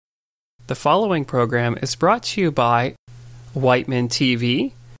The following program is brought to you by Whiteman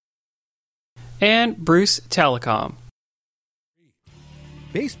TV and Bruce Telecom.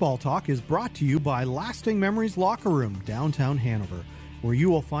 Baseball Talk is brought to you by Lasting Memories Locker Room, downtown Hanover, where you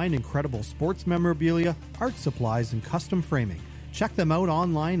will find incredible sports memorabilia, art supplies, and custom framing. Check them out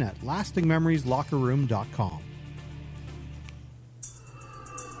online at lastingmemorieslockerroom.com.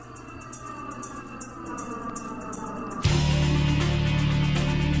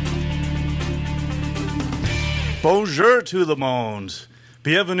 Bonjour tout le monde.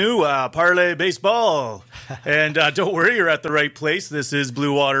 Bienvenue à Parler Baseball. And don't worry, you're at the right place. This is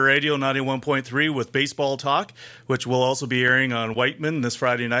Blue Water Radio 91.3 with Baseball Talk, which will also be airing on Whiteman this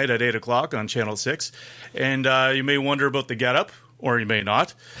Friday night at 8 o'clock on Channel 6. And you may wonder about the getup, or you may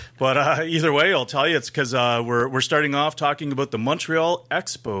not. But either way, I'll tell you, it's because we're starting off talking about the Montreal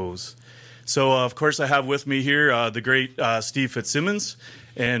Expos. So, of course, I have with me here the great Steve Fitzsimmons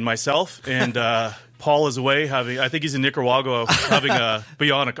and myself, and Paul is away I think he's in Nicaragua having a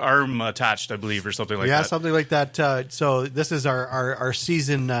bionic arm attached, I believe, or something like that. Yeah, something like that. So this is our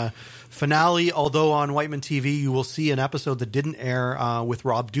season finale, although on Whiteman TV you will see an episode that didn't air with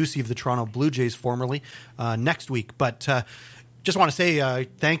Rob Ducey of the Toronto Blue Jays formerly next week. But just want to say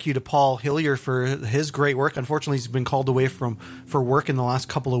thank you to Paul Hillier for his great work. Unfortunately, he's been called away for work in the last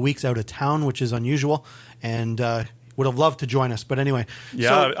couple of weeks out of town, which is unusual, and would have loved to join us, but anyway. Yeah,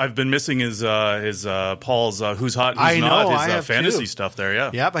 so, I've been missing his Paul's Who's Hot, Who's Not, his fantasy stuff there,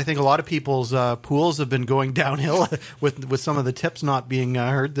 yeah. Yep, I think a lot of people's pools have been going downhill with some of the tips not being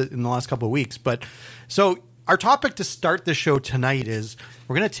heard in the last couple of weeks. But so our topic to start the show tonight is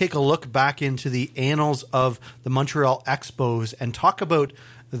we're going to take a look back into the annals of the Montreal Expos and talk about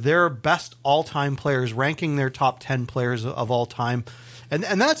their best all-time players, ranking their top 10 players of all time. And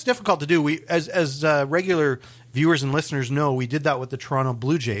that's difficult to do. We as regular viewers and listeners know, we did that with the Toronto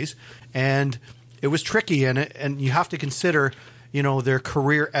Blue Jays, and it was tricky. And you have to consider, their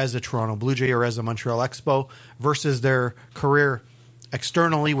career as a Toronto Blue Jay or as a Montreal Expo versus their career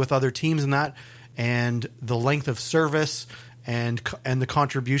externally with other teams and that, and the length of service and the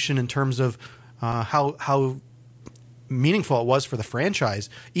contribution in terms of how meaningful it was for the franchise,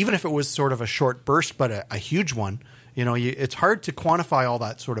 even if it was sort of a short burst, but a huge one. It's hard to quantify all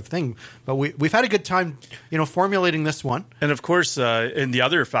that sort of thing, but we've had a good time, formulating this one. And of course, and the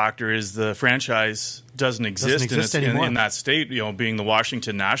other factor is the franchise doesn't exist in that state, being the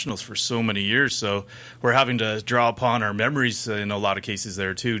Washington Nationals for so many years. So we're having to draw upon our memories in a lot of cases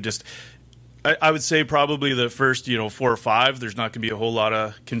there too. Just, I would say probably the first, 4 or 5, there's not going to be a whole lot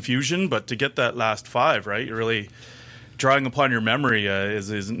of confusion, but to get that last 5, right, you're really drawing upon your memory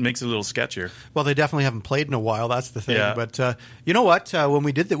makes it a little sketchier. Well, they definitely haven't played in a while. That's the thing. Yeah. But you know what? When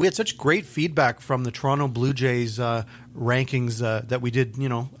we did that, we had such great feedback from the Toronto Blue Jays rankings that we did,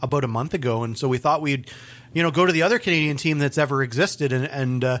 about a month ago. And so we thought we'd, go to the other Canadian team that's ever existed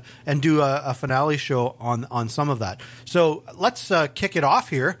and do a finale show on some of that. So let's kick it off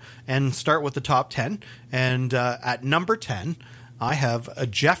here and start with the top 10. And at number 10, I have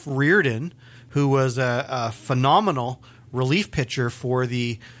Jeff Reardon, who was a phenomenal relief pitcher for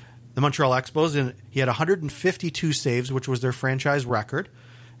the Montreal Expos. And he had 152 saves, which was their franchise record.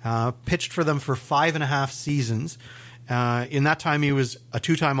 Pitched for them for 5.5 seasons. In that time, he was a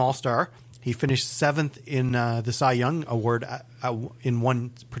 2-time All-Star. He finished 7th in the Cy Young Award in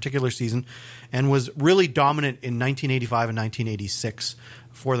one particular season and was really dominant in 1985 and 1986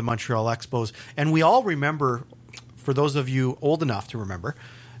 for the Montreal Expos. And we all remember, for those of you old enough to remember,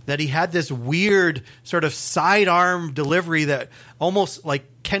 that he had this weird sort of sidearm delivery that almost like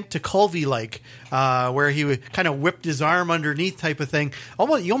Kent Tekulve where he would kind of whipped his arm underneath type of thing.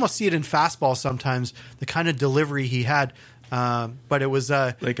 You almost see it in fastball sometimes, the kind of delivery he had. But it was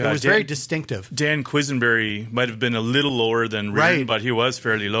very distinctive. Dan Quisenberry might have been a little lower than Reardon, right, but he was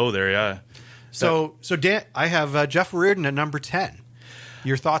fairly low there, yeah. So Dan, I have Jeff Reardon at number 10.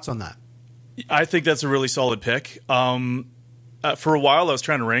 Your thoughts on that? I think that's a really solid pick. For a while, I was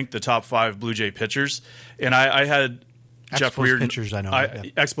trying to rank the top 5 Blue Jay pitchers, and I had Jeff Reardon. Pitchers, I know.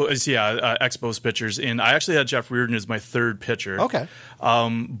 Expos pitchers, and I actually had Jeff Reardon as my 3rd pitcher. Okay.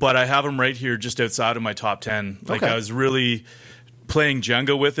 But I have him right here just outside of my top 10. I was really playing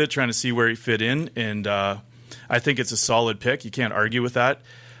Jenga with it, trying to see where he fit in, and I think it's a solid pick. You can't argue with that.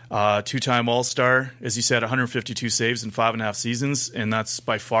 2-time All-Star, as you said, 152 saves in 5.5 seasons, and that's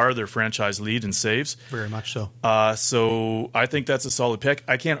by far their franchise lead in saves. Very much so. So I think that's a solid pick.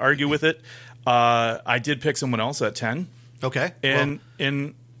 I can't argue with it. I did pick someone else at 10. Okay. And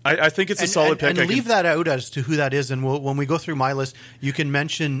I think it's a solid pick. And leave that out as to who that is, and when we go through my list, you can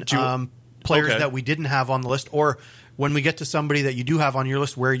mention players that we didn't have on the list, or when we get to somebody that you do have on your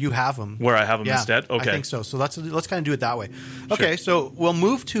list, where you have them. Where I have them instead? Okay. I think so. So let's kind of do it that way. Okay, so we'll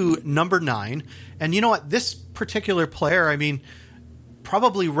move to number 9. And you know what? This particular player, I mean,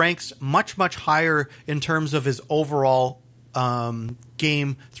 probably ranks much, much higher in terms of his overall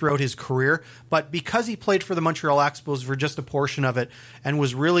game throughout his career. But because he played for the Montreal Expos for just a portion of it and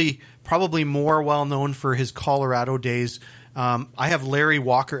was really probably more well-known for his Colorado days, I have Larry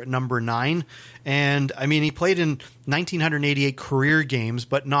Walker at number 9. And, I mean, he played in 1,988 career games,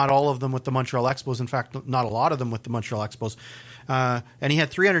 but not all of them with the Montreal Expos. In fact, not a lot of them with the Montreal Expos. And he had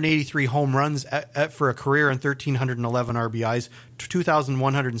 383 home runs for a career and 1,311 RBIs,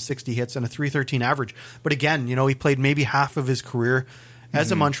 2,160 hits, and a 313 average. But again, you know, he played maybe half of his career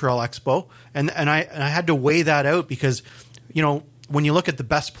as a Montreal Expo. And I had to weigh that out because, you know, when you look at the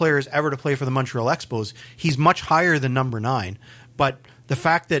best players ever to play for the Montreal Expos, he's much higher than number 9. But the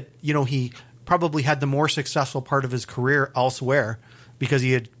fact that, you know, he probably had the more successful part of his career elsewhere because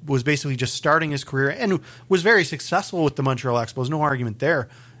he was basically just starting his career and was very successful with the Montreal Expos, no argument there.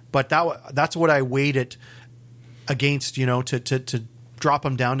 But that's what I weighed it against, you know, to drop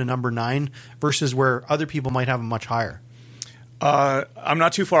him down to number 9 versus where other people might have him much higher. I'm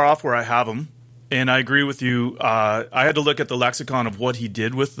not too far off where I have him. And I agree with you. I had to look at the lexicon of what he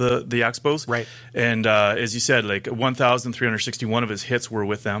did with the Expos. Right. And as you said, like 1,361 of his hits were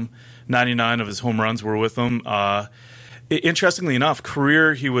with them. 99 of his home runs were with them. Interestingly enough,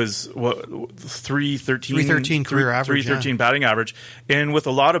 career, he was 313 career average. 313 batting average. And with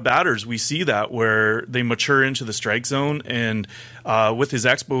a lot of batters, we see that where they mature into the strike zone. And with his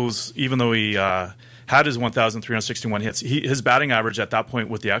Expos, even though he had his 1,361 hits, his batting average at that point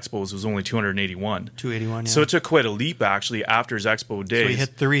with the Expos was only 281. 281, yeah. So it took quite a leap, actually, after his Expo days. So he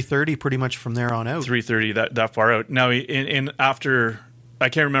hit 330 pretty much from there on out. 330, that far out. Now, after, I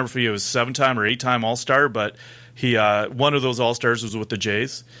can't remember if he was 7-time or 8-time All-Star, but he one of those All-Stars was with the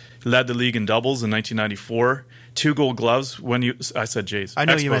Jays. He led the league in doubles in 1994. 2 Gold Gloves I said Jays. I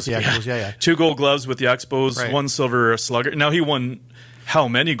know Expos. You meant the Expos, yeah. 2 Gold Gloves with the Expos, right. 1 Silver Slugger. Now, he won how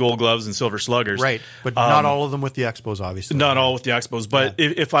many Gold Gloves and Silver Sluggers? Right, but not all of them with the Expos, obviously. Not all with the Expos, but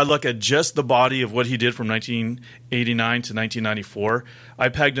if I look at just the body of what he did from 1989 to 1994,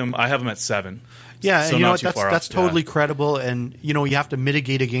 I have him at 7. Yeah, so and you know what? that's totally credible, and you know you have to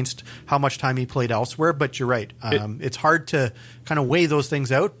mitigate against how much time he played elsewhere. But you're right; it's hard to kind of weigh those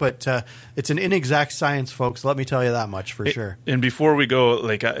things out. But it's an inexact science, folks. Let me tell you that much for sure. And before we go,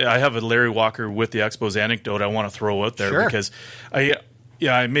 like I have a Larry Walker with the Expos anecdote I want to throw out there because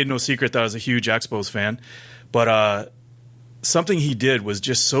I made no secret that I was a huge Expos fan, but something he did was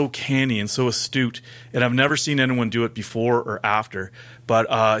just so canny and so astute, and I've never seen anyone do it before or after.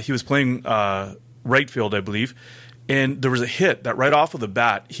 But he was playing right field, I believe, and there was a hit that right off of the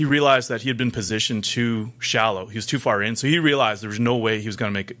bat, he realized that he had been positioned too shallow. He was too far in, so he realized there was no way he was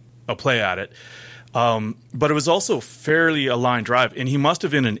going to make a play at it. But it was also fairly a line drive, and he must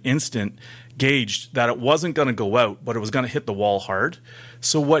have in an instant gauged that it wasn't going to go out, but it was going to hit the wall hard.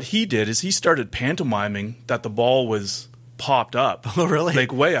 So what he did is he started pantomiming that the ball was popped up. Oh, really?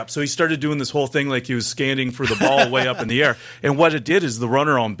 Like way up. So he started doing this whole thing like he was scanning for the ball way up in the air. And what it did is the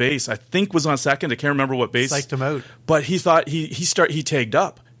runner on base, I think was on second. I can't remember what base. Psyched him out. But he thought he tagged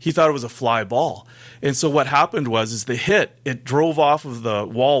up. He thought it was a fly ball. And so what happened was the hit, it drove off of the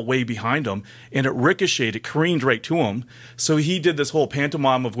wall way behind him, and it ricocheted, it careened right to him. So he did this whole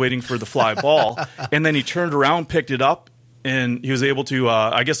pantomime of waiting for the fly ball, and then he turned around, picked it up, and he was able to,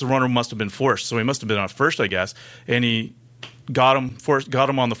 I guess the runner must have been forced, so he must have been on first, I guess, and he got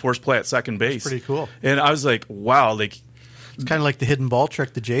him on the forced play at second base. That's pretty cool. And I was like, wow, like... It's kind of like the hidden ball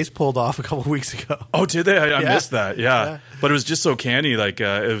trick the Jays pulled off a couple of weeks ago. Oh, did they? I missed that. Yeah. But it was just so canny. Like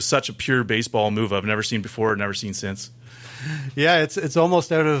it was such a pure baseball move I've never seen before, never seen since. Yeah, it's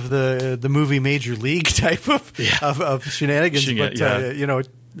almost out of the movie Major League type of shenanigans. But you know,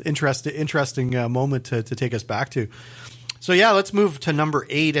 interesting moment to take us back to. So yeah, let's move to number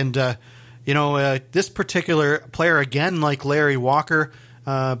 8, and you know, this particular player, again like Larry Walker,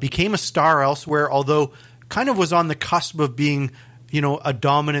 became a star elsewhere, although kind of was on the cusp of being, you know, a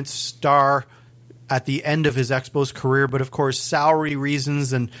dominant star at the end of his Expos career. But of course, salary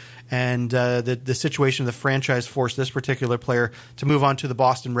reasons and the situation of the franchise forced this particular player to move on to the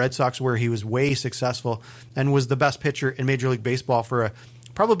Boston Red Sox, where he was way successful and was the best pitcher in Major League Baseball for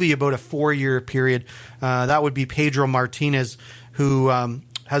probably about a 4-year period. That would be Pedro Martinez, who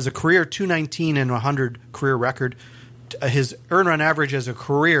has a career 219 and 100 career record. His earned run average as a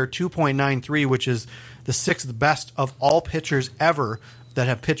career 2.93, which is the 6th best of all pitchers ever that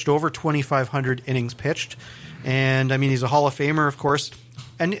have pitched over 2,500 innings pitched. And I mean, he's a Hall of Famer, of course.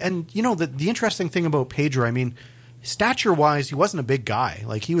 And you know, the interesting thing about Pedro, I mean, stature-wise, he wasn't a big guy.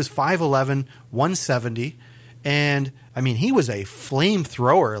 Like, he was 5'11", 170, and, I mean, he was a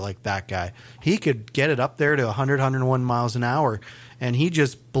flamethrower like that guy. He could get it up there to 100, 101 miles an hour, and he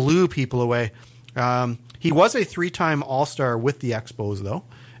just blew people away. He was a 3-time All-Star with the Expos, though.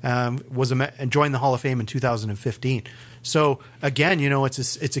 And joined the Hall of Fame in 2015. So, again, you know,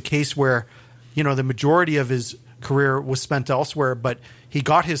 it's a case where, you know, the majority of his career was spent elsewhere, but he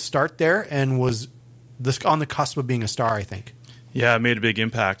got his start there and was on the cusp of being a star, I think. Yeah, it made a big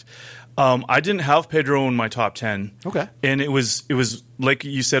impact. I didn't have Pedro in my top 10. Okay. And it was like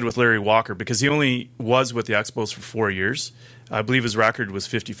you said with Larry Walker, because he only was with the Expos for 4 years. I believe his record was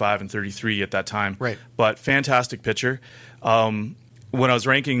 55 and 33 at that time. Right. But fantastic pitcher. When I was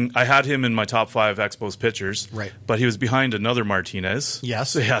ranking, I had him in my top 5 Expos pitchers. Right. But he was behind another Martinez.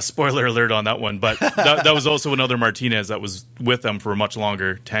 Yes. Yeah, spoiler alert on that one. But that was also another Martinez that was with them for a much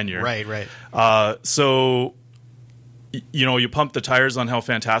longer tenure. Right. So, you know, you pump the tires on how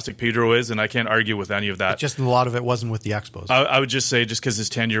fantastic Pedro is, and I can't argue with any of that. Just a lot of it wasn't with the Expos. I would just say, just because his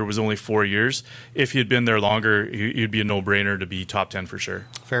tenure was only 4 years, if he had been there longer, he'd be a no-brainer to be top 10 for sure.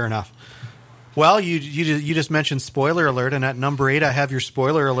 Fair enough. Well, you just mentioned spoiler alert, and at number 8, I have your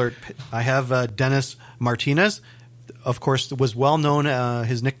spoiler alert. I have Dennis Martinez. Of course, was well known.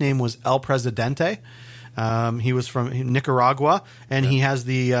 His nickname was El Presidente. He was from Nicaragua, and he has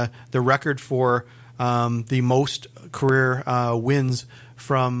the record for the most career wins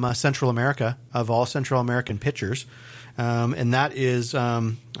from Central America of all Central American pitchers, and that is.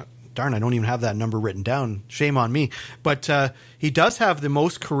 Darn, I don't even have that number written down. Shame on me. But he does have the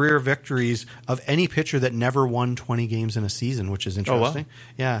most career victories of any pitcher that never won 20 games in a season, which is interesting. Oh, wow.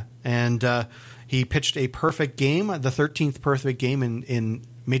 Yeah. And he pitched a perfect game, the 13th perfect game in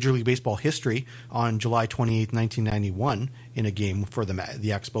Major League Baseball history on July 28, 1991, in a game for the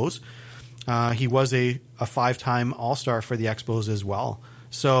Expos. He was a 5-time All-Star for the Expos as well.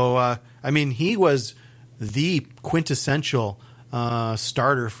 So, I mean, he was the quintessential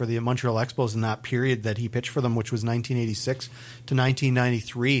starter for the Montreal Expos in that period that he pitched for them, which was 1986 to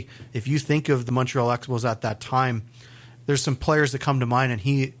 1993. If you think of the Montreal Expos at that time, there's some players that come to mind, and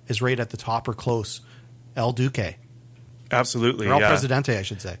he is right at the top or close. El Duque. Absolutely. Or El Presidente, I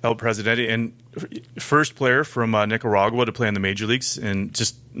should say. El Presidente. And first player from Nicaragua to play in the major leagues. And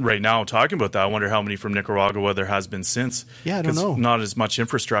just right now, talking about that, I wonder how many from Nicaragua there has been since. Yeah, I don't know. Not as much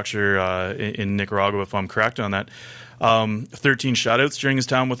infrastructure in Nicaragua, if I'm correct on that. 13 shutouts during his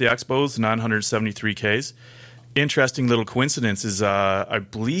time with the Expos, 973 Ks. Interesting little coincidence is I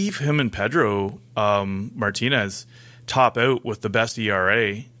believe him and Pedro Martinez top out with the best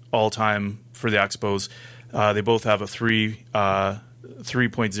ERA all time for the Expos. They both have a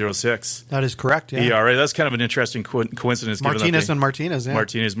 3.06. That is correct, yeah. ERA. That's kind of an interesting coincidence. Martinez and Martinez, yeah.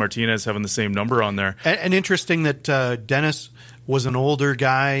 Martinez having the same number on there. And interesting that Dennis was an older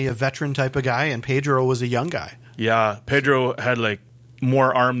guy, a veteran type of guy, and Pedro was a young guy. Yeah, Pedro had like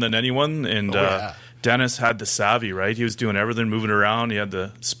more arm than anyone, and Dennis had the savvy, right? He was doing everything, moving around. He had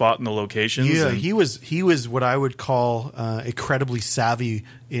the spot and the locations. Yeah, he was what I would call incredibly savvy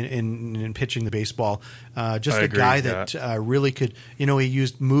in pitching the baseball. Just a guy that really could, you know, he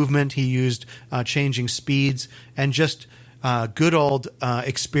used movement, he used changing speeds, and just good old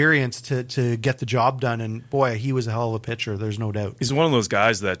experience to get the job done. And boy, he was a hell of a pitcher. There's no doubt. He's one of those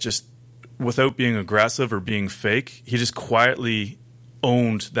guys that just, without being aggressive or being fake, he just quietly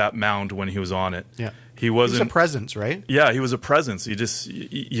owned that mound when he was on it. Yeah. He was a presence, right? Yeah, he was a presence.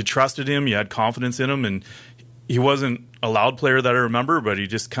 You trusted him, you had confidence in him, and he wasn't a loud player that I remember, but he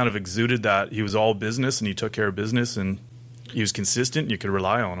just kind of exuded that he was all business and he took care of business and he was consistent and you could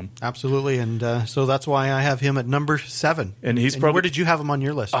rely on him. Absolutely, and so that's why I have him at number 7. And he's probably... Where did you have him on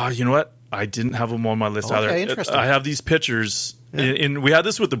your list? You know what? I didn't have him on my list either. Interesting. I have these pitchers... Yeah. And we had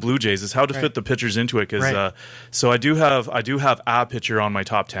this with the Blue Jays, is how to fit the pitchers into it. Because so I do have a pitcher on my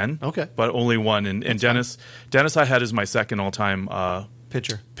top 10. Okay, but only one. And Dennis I had as my second all time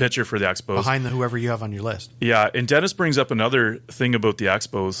pitcher for the Expos, behind whoever you have on your list. Yeah, and Dennis brings up another thing about the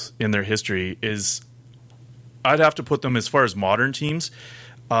Expos in their history is I'd have to put them as far as modern teams.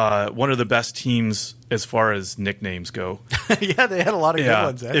 One of the best teams as far as nicknames go. Yeah, they had a lot of good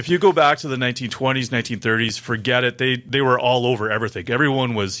ones. Eh? If you go back to the 1920s, 1930s, forget it. They were all over everything.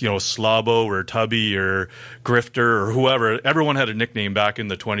 Everyone was, Slabo or Tubby or Grifter or whoever. Everyone had a nickname back in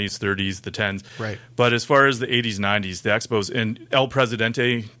the 20s, 30s, the 10s. Right. But as far as the 80s, 90s, the Expos and El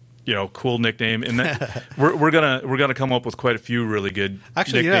Presidente, cool nickname. And we're gonna come up with quite a few really good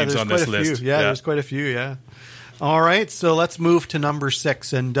nicknames on this list. Yeah, there's quite a few. Yeah. All right, so let's move to number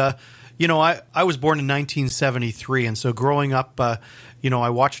 6. And, I was born in 1973, and so growing up, I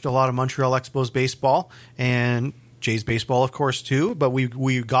watched a lot of Montreal Expos baseball, and Jays baseball, of course, too. But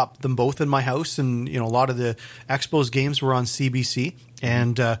we got them both in my house, and a lot of the Expos games were on CBC.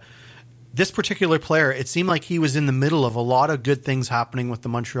 And this particular player, it seemed like he was in the middle of a lot of good things happening with the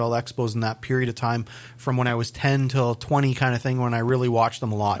Montreal Expos in that period of time, from when I was 10 till 20 kind of thing, when I really watched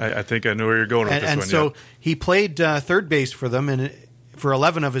them a lot. I think I know where you're going with this one. And so he played third base for them for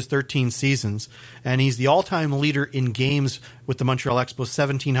 11 of his 13 seasons, and he's the all-time leader in games with the Montreal Expos,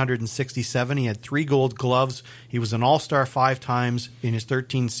 1,767. He had 3 Gold Gloves. He was an All-Star 5 times in his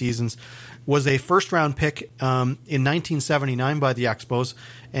 13 seasons. Was a first-round pick in 1979 by the Expos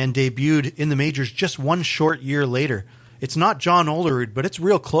and debuted in the majors just one short year later. It's not John Olerud, but it's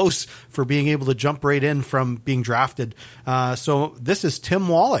real close for being able to jump right in from being drafted. So this is Tim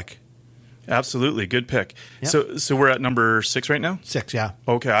Wallach. Absolutely. Good pick. Yep. So we're at number 6 right now? 6, yeah.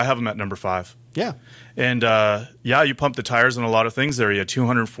 Okay, I have him at number 5. Yeah. And, you pumped the tires on a lot of things there. You had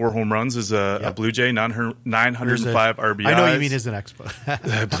 204 home runs as a Blue Jay, 905 RBIs. I know you mean as an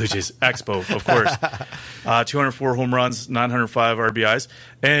Expo. Blue Jays Expo, of course. 204 home runs, 905 RBIs.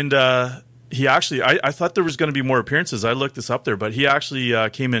 And he actually, I thought there was going to be more appearances. I looked this up there, but he actually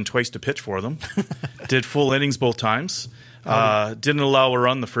came in twice to pitch for them. Did full innings both times. Didn't allow a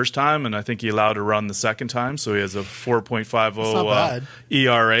run the first time, and I think he allowed a run the second time. So he has a 4.50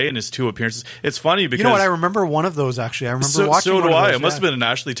 ERA in his 2 appearances. It's funny because I remember one of those actually. I remember watching. So do one of I. those, It must have been a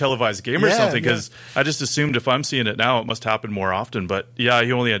nationally televised game or something, because yeah. I just assumed if I'm seeing it now, it must happen more often. But yeah,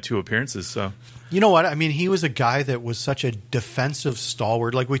 he only had 2 appearances. So you know what? I mean, he was a guy that was such a defensive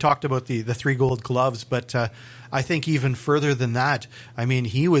stalwart. Like we talked about the 3 Gold Gloves, but I think even further than that, I mean,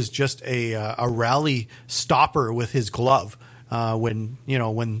 he was just a rally stopper with his glove.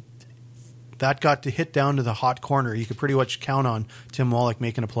 When that got to hit down to the hot corner, you could pretty much count on Tim Wallach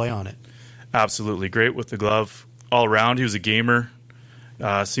making a play on it. Absolutely. Great with the glove all around. He was a gamer.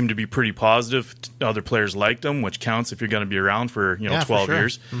 Seemed to be pretty positive. Other players liked him, which counts if you're going to be around for 12 for sure.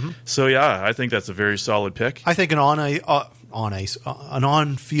 years. Mm-hmm. So yeah, I think that's a very solid pick. I think an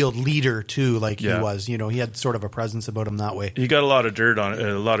on-field leader too, like he was. He had sort of a presence about him that way. He got a lot of dirt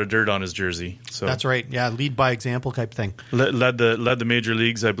on his jersey. So that's right. Yeah, lead by example type thing. Led the major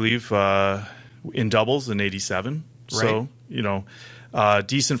leagues, I believe, in doubles in '87. Right. So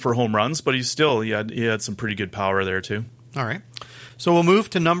decent for home runs, but he had some pretty good power there too. All right. So we'll move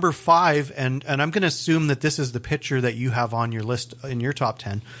to number 5, and I'm going to assume that this is the pitcher that you have on your list in your top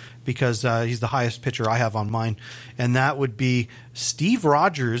 10, because he's the highest pitcher I have on mine, and that would be Steve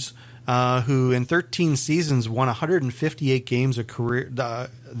Rogers, who in 13 seasons won 158 games of career,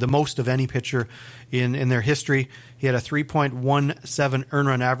 the most of any pitcher in their history. He had a 3.17 earned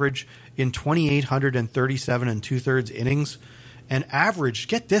run average in 2,837 and 2/3 innings. And average,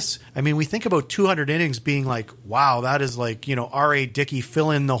 get this, I mean, we think about 200 innings being like, wow, that is like, R.A. Dickey, fill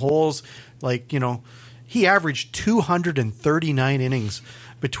in the holes. Like, he averaged 239 innings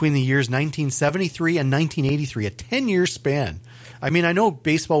between the years 1973 and 1983, a 10-year span. I mean, I know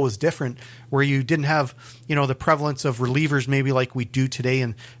baseball was different, where you didn't have, the prevalence of relievers maybe like we do today,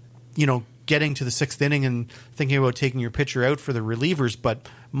 and, getting to the 6th inning and thinking about taking your pitcher out for the relievers. But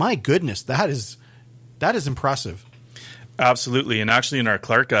my goodness, that is impressive. Absolutely. And actually in our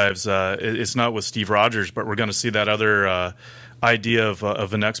Clark Ives, it's not with Steve Rogers, but we're going to see that other idea of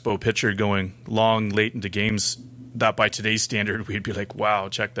an Expo pitcher going long, late into games that by today's standard, we'd be like, wow,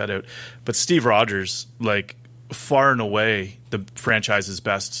 check that out. But Steve Rogers, like far and away the franchise's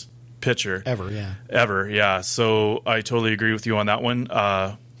best pitcher. Ever, yeah. Ever, yeah. So I totally agree with you on that one.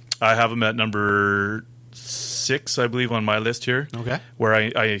 I have him at number 6, I believe, on my list here. Okay. Where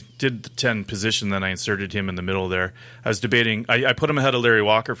I did the 10 position, then I inserted him in the middle there. I was debating, I put him ahead of Larry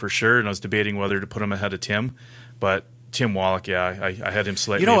Walker for sure, and I was debating whether to put him ahead of Tim. But Tim Wallach, I had him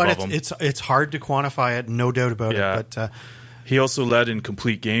slightly above him. It's hard to quantify it, no doubt about it. But he also led in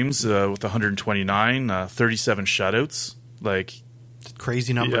complete games with 129, 37 shutouts. Like,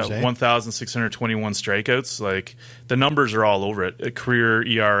 crazy numbers, 1,621 strikeouts. Like, the numbers are all over it. A career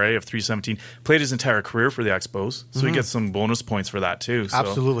ERA of 3.17. Played his entire career for the Expos, so he gets some bonus points for that too. So.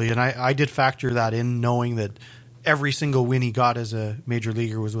 Absolutely, and I did factor that in, knowing that every single win he got as a major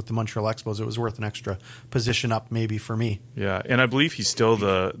leaguer was with the Montreal Expos. It was worth an extra position up maybe for me. Yeah, and I believe he's still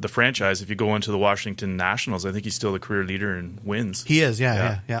the franchise. If you go into the Washington Nationals, I think he's still the career leader in wins. He is,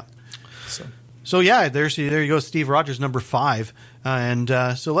 yeah. So yeah, there you go, Steve Rogers, number 5.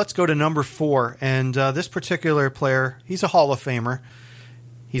 So let's go to number 4. And this particular player, he's a Hall of Famer.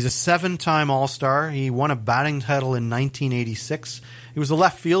 He's a 7-time All-Star. He won a batting title in 1986. He was a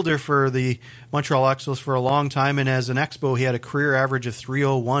left fielder for the Montreal Expos for a long time, and as an Expo, he had a career average of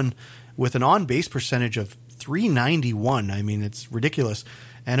 301 with an on-base percentage of 391. I mean, it's ridiculous.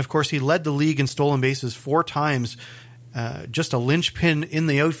 And, of course, he led the league in stolen bases 4 times, just a linchpin in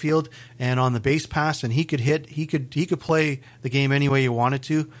the outfield and on the base pass, and he could hit. He could play the game any way he wanted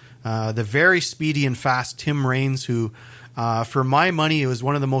to. The very speedy and fast Tim Raines, who, for my money, was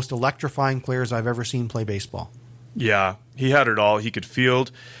one of the most electrifying players I've ever seen play baseball. Yeah, he had it all. He could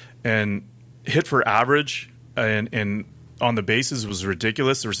field and hit for average, and on the bases was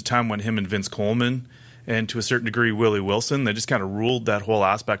ridiculous. There was a time when him and Vince Coleman, and to a certain degree Willie Wilson, they just kind of ruled that whole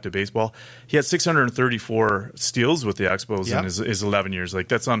aspect of baseball. He had 634 steals with the Expos in his 11 years. Like,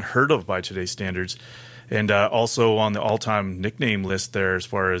 that's unheard of by today's standards. And also on the all-time nickname list there, as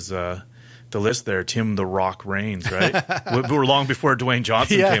far as the list there, Tim the Rock Raines, right? We were long before Dwayne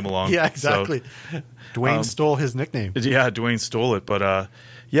Johnson came along. Yeah, exactly. So, Dwayne stole his nickname. Yeah, Dwayne stole it. But,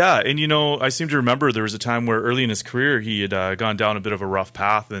 yeah, and, you know, I seem to remember there was a time where early in his career he had gone down a bit of a rough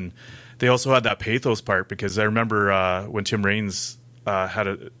path, and they also had that pathos part, because I remember when Tim Raines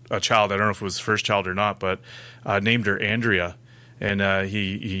had a child, I don't know if it was his first child or not, but named her Andrea. And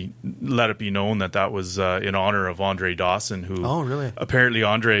he let it be known that was in honor of Andre Dawson, who apparently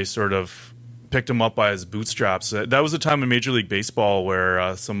Andre sort of picked him up by his bootstraps. That was a time in Major League Baseball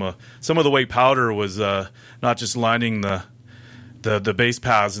where some of the white powder was not just lining the base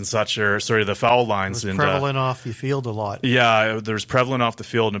paths and such, or the foul lines. It was prevalent off the field a lot. Yeah, there was prevalent off the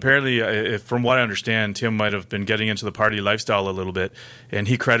field. And apparently, from what I understand, Tim might have been getting into the party lifestyle a little bit, and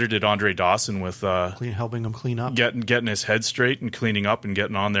he credited Andre Dawson with helping him clean up, getting his head straight and cleaning up and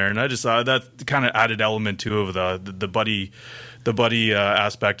getting on there. And I just saw that kind of added element too of the buddy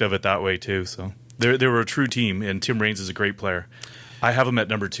aspect of it that way too. So they were a true team, and Tim Raines is a great player. I have him at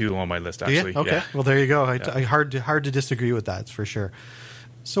number 2 on my list, actually. Okay. Yeah. Well, there you go. Hard to disagree with that, for sure.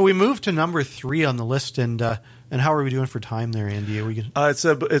 So we moved to number 3 on the list, and how are we doing for time there, Andy? Are we good? It's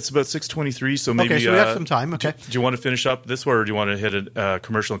about 6:23, so maybe. Okay, so we have some time. Okay. Do you want to finish up this one, or do you want to hit a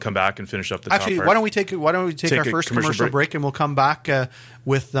commercial and come back and finish up the Actually, top part? why don't we take our first commercial break, and we'll come back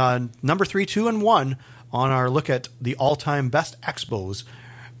with number 3, 2, and 1 on our look at the all-time best Expos.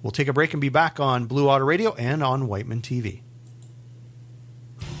 We'll take a break and be back on Blue Water Radio and on Whiteman TV.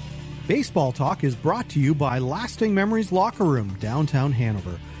 Baseball Talk is brought to you by Lasting Memories Locker Room, downtown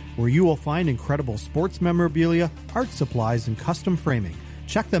Hanover, where you will find incredible sports memorabilia, art supplies, and custom framing.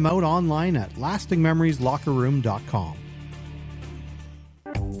 Check them out online at lastingmemorieslockerroom.com.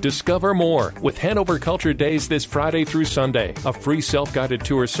 Discover more with Hanover Culture Days this Friday through Sunday. A free self-guided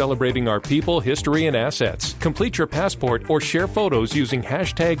tour celebrating our people, history, and assets. Complete your passport or share photos using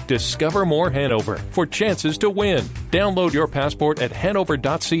hashtag #DiscoverMoreHanover for chances to win. Download your passport at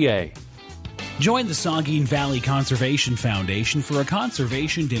hanover.ca. Join the Saugeen Valley Conservation Foundation for a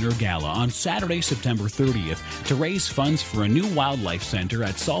conservation dinner gala on Saturday, September 30th to raise funds for a new wildlife center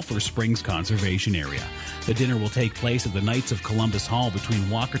at Sulphur Springs Conservation Area. The dinner will take place at the Knights of Columbus Hall between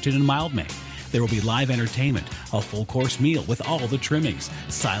Walkerton and Mildmay. There will be live entertainment, a full-course meal with all the trimmings,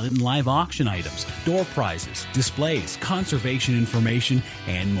 silent and live auction items, door prizes, displays, conservation information,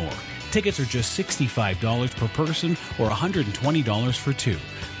 and more. Tickets are just $65 per person or $120 for 2.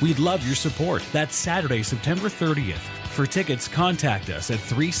 We'd love your support. That's Saturday, September 30th. For tickets, contact us at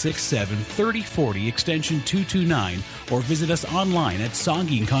 367-3040 extension 229 or visit us online at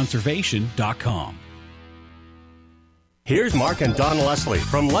saugeenconservation.com. Here's Mark and Don Leslie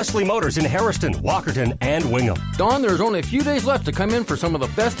from Leslie Motors in Harriston, Walkerton, and Wingham. Don, there's only a few days left to come in for some of the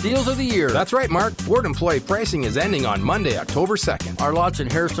best deals of the year. That's right, Mark. Ford employee pricing is ending on Monday, October 2nd. Our lots in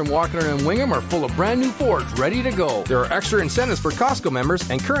Harriston, Walkerton, and Wingham are full of brand new Fords ready to go. There are extra incentives for Costco members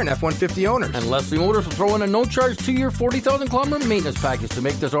and current F-150 owners. And Leslie Motors will throw in a no-charge 2-year 40,000-kilometer maintenance package to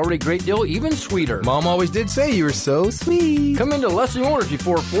make this already great deal even sweeter. Mom always did say you were so sweet. Come into Leslie Motors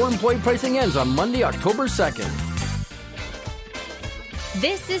before Ford employee pricing ends on Monday, October 2nd.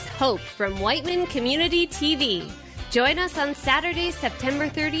 This is Hope from Whiteman Community TV. Join us on Saturday, September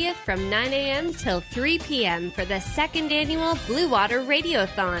 30th from 9 a.m. till 3 p.m. for the 2nd annual Blue Water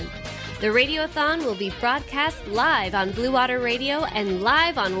Radiothon. The Radiothon will be broadcast live on Blue Water Radio and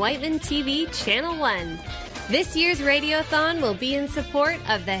live on Whiteman TV Channel 1. This year's Radiothon will be in support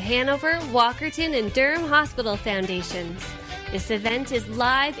of the Hanover, Walkerton, and Durham Hospital Foundations. This event is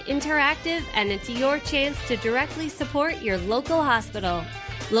live, interactive, and it's your chance to directly support your local hospital.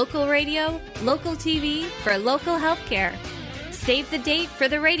 Local radio, local TV for local healthcare. Save the date for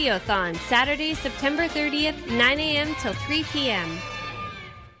the Radiothon, Saturday, September 30th, 9 a.m. till 3 p.m.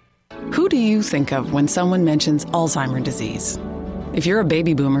 Who do you think of when someone mentions Alzheimer's disease? If you're a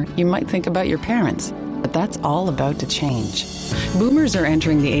baby boomer, you might think about your parents, but that's all about to change. Boomers are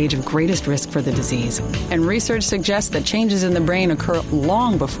entering the age of greatest risk for the disease, and research suggests that changes in the brain occur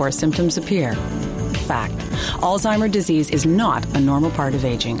long before symptoms appear. fact. Alzheimer's disease is not a normal part of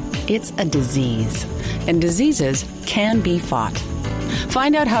aging. It's a disease. And diseases can be fought.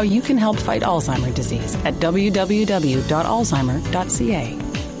 Find out how you can help fight Alzheimer's disease at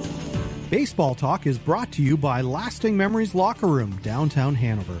www.alzheimer.ca. Baseball Talk is brought to you by Lasting Memories Locker Room, downtown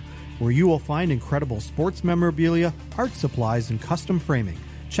Hanover, where you will find incredible sports memorabilia, art supplies, and custom framing.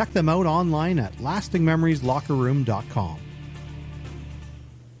 Check them out online at lastingmemorieslockerroom.com.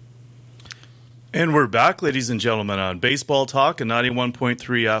 And we're back, ladies and gentlemen, on Baseball Talk and 91.3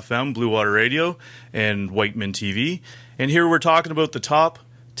 FM, Blue Water Radio, and Whiteman TV. And here we're talking about the top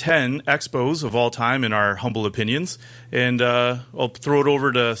 10 Expos of all time in our humble opinions. And I'll throw it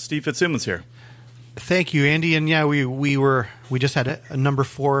over to Steve Fitzsimmons here. Thank you, Andy. And yeah, we just had a number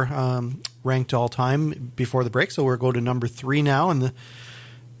 4 ranked all time before the break, so we'll go to number 3 now. And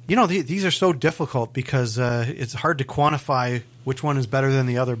these are so difficult because it's hard to quantify which one is better than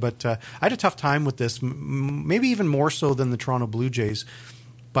the other. But I had a tough time with this, maybe even more so than the Toronto Blue Jays.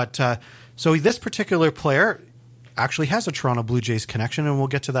 But so this particular player actually has a Toronto Blue Jays connection, and we'll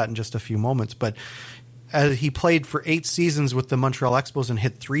get to that in just a few moments. But he played for 8 seasons with the Montreal Expos and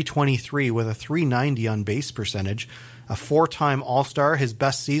hit .323 with a .390 on base percentage. A 4-time All-Star. His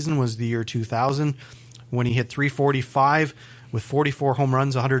best season was the year 2000 when he hit .345 with 44 home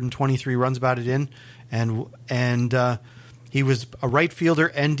runs, 123 runs batted in, and he was a right fielder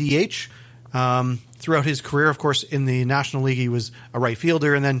and DH throughout his career. Of course, in the National League, he was a right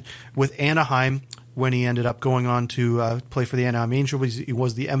fielder, and then with Anaheim, when he ended up going on to play for the Anaheim Angels, he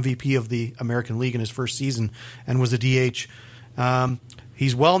was the MVP of the American League in his first season and was a DH.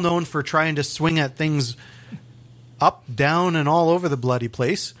 He's well known for trying to swing at things up, down, and all over the bloody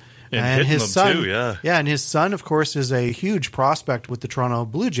place. And his son, too, yeah. Yeah, and his son, of course, is a huge prospect with the Toronto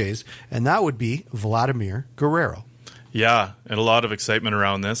Blue Jays, and that would be Vladimir Guerrero. Yeah, and a lot of excitement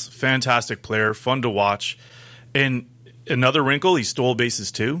around this. Fantastic player, fun to watch. And another wrinkle, he stole bases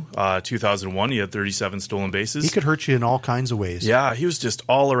too. 2001, he had 37 stolen bases. He could hurt you in all kinds of ways. Yeah, he was just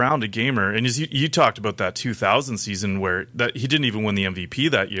all around a gamer. And as you talked about that 2000 season where he didn't even win the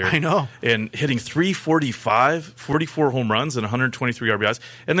MVP that year. I know. And hitting .345, 44 home runs, and 123 RBIs.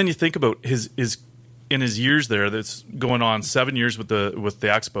 And then you think about his in his years there, that's going on 7 years with the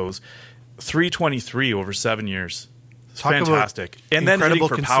Expos, .323 over 7 years. Talk fantastic. And then hitting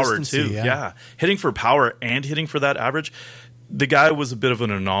for power too. Yeah. Hitting for power and hitting for that average. The guy was a bit of an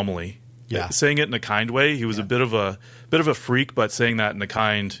anomaly. Yeah. Saying it in a kind way. He was a bit of a freak, but saying that in a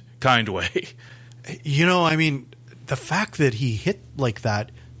kind way. The fact that he hit like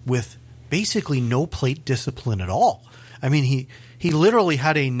that with basically no plate discipline at all. I mean, he literally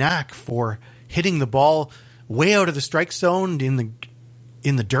had a knack for hitting the ball way out of the strike zone in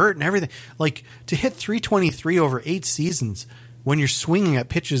the dirt and everything. Like, to hit .323 over 8 seasons when you're swinging at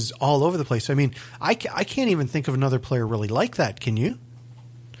pitches all over the place. I mean, I can't even think of another player really like that. Can you?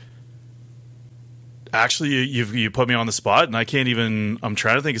 Actually, you put me on the spot, and I can't even. I'm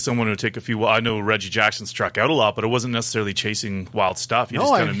trying to think of someone who would take a few. I know Reggie Jackson struck out a lot, but it wasn't necessarily chasing wild stuff. He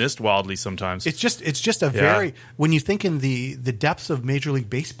just kind of missed wildly sometimes. It's just a very, when you think in the depths of Major League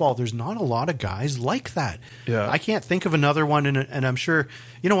Baseball, there's not a lot of guys like that. Yeah. I can't think of another one, and I'm sure,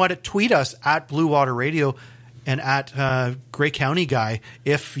 you know what? Tweet us at Blue Water Radio and at Grey County Guy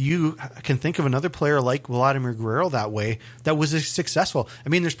if you can think of another player like Vladimir Guerrero that way that was successful. I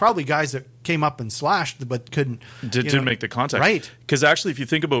mean, there's probably guys that came up and slashed but didn't make the contact. Right. Because actually, if you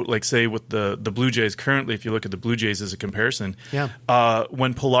think about, like, say, with the Blue Jays currently, if you look at the Blue Jays as a comparison,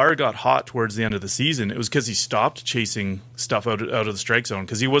 when Pilar got hot towards the end of the season, it was because he stopped chasing stuff out of the strike zone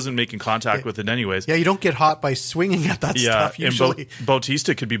because he wasn't making contact with it anyways. Yeah, you don't get hot by swinging at that stuff usually. And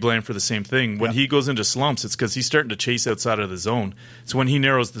Bautista could be blamed for the same thing. When he goes into slumps, it's because he's starting to chase outside of the zone. So when he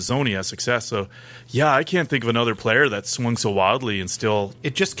narrows the zone, he has success. So, yeah, I can't think of another player that swung so wildly and still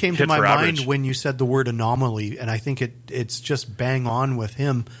It just came to my mind when you said the word anomaly, and I think it's just bang on with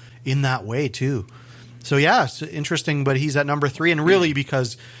him in that way too. So, yeah, it's interesting, but he's at number 3, and really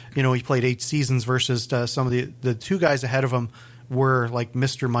because, he played 8 seasons versus some of the 2 guys ahead of him were like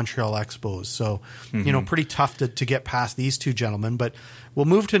Mr. Montreal Expos. So, pretty tough to get past these 2 gentlemen. But we'll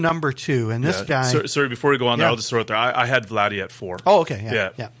move to number 2. And this guy... Sorry, before we go on there, I'll just throw it there. I had Vladdy at 4. Oh,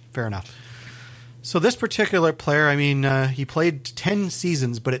 okay. Yeah, fair enough. So this particular player, he played 10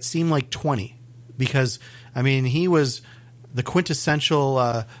 seasons, but it seemed like 20. Because, he was the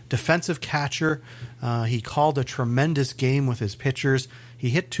quintessential defensive catcher. He called a tremendous game with his pitchers. He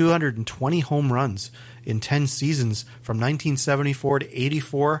hit 220 home runs in 10 seasons from 1974 to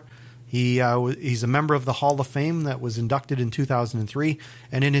 84. He's a member of the Hall of Fame that was inducted in 2003.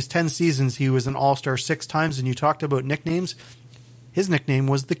 And in his 10 seasons, he was an All-Star 6 times. And you talked about nicknames. His nickname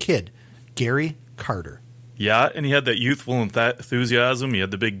was The Kid, Gary Carter. Yeah, and he had that youthful enthusiasm. He had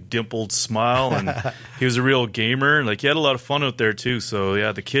the big dimpled smile, and he was a real gamer. Like, he had a lot of fun out there, too. So,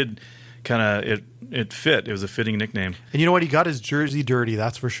 yeah, the kid kind of, it fit. It was a fitting nickname. And you know what? He got his jersey dirty,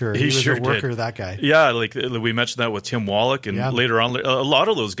 that's for sure. He was sure a worker, did. That guy. Yeah, like we mentioned that with Tim Wallach, and later on, a lot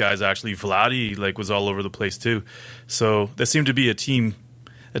of those guys, actually, Vladdy, like, was all over the place, too. So, there seemed to be a team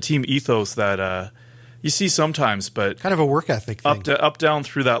ethos that you see sometimes, but kind of a work ethic thing. Up, down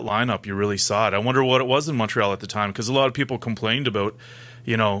through that lineup, you really saw it. I wonder what it was in Montreal at the time, because a lot of people complained about,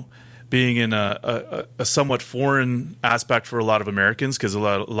 being in a somewhat foreign aspect for a lot of Americans, because a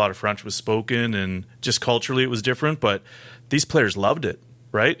lot of French was spoken, and just culturally it was different. But these players loved it,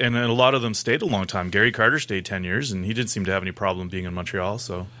 right? And a lot of them stayed a long time. Gary Carter stayed 10 years, and he didn't seem to have any problem being in Montreal.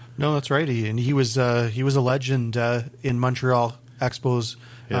 So no, that's right. He was a legend in Montreal Expos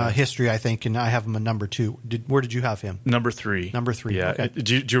history, I think, and I have him a number 2. Where did you have him? Number 3. Number 3. Yeah. Okay.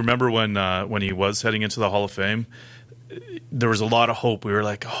 Do you remember when he was heading into the Hall of Fame? There was a lot of hope. We were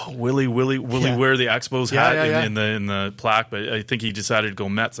like, "Oh, will he wear the Expos hat in the plaque?" But I think he decided to go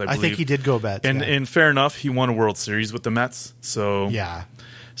Mets. I believe. I think he did go Mets. And fair enough, he won a World Series with the Mets. So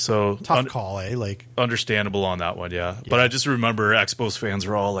tough call, eh? Like, understandable on that one, yeah. But I just remember Expos fans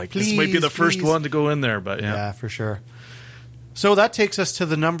were all like, "This might be the first one to go in there." But yeah, for sure. So that takes us to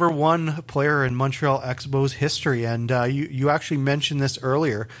the number 1 player in Montreal Expos history, and you actually mentioned this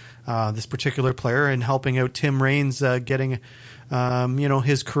earlier. This particular player, in helping out Tim Raines getting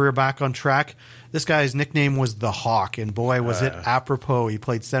his career back on track. This guy's nickname was the Hawk, and boy, was it apropos. He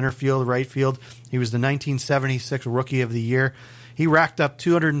played center field, right field. He was the 1976 Rookie of the Year. He racked up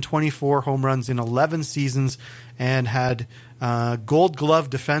 224 home runs in 11 seasons and had Gold Glove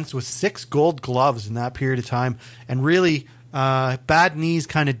defense with 6 Gold Gloves in that period of time. And really, bad knees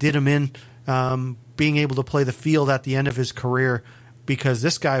kind of did him in being able to play the field at the end of his career, because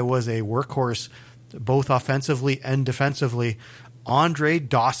this guy was a workhorse both offensively and defensively. Andre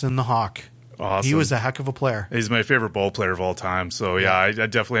Dawson, the Hawk. Awesome. He was a heck of a player. He's my favorite ball player of all time. So, I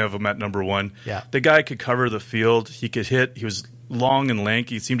definitely have him at number 1. Yeah. The guy could cover the field. He could hit. He was long and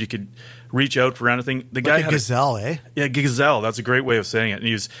lanky. It seemed he could reach out for anything. The guy had gazelle, eh? Yeah, gazelle. That's a great way of saying it.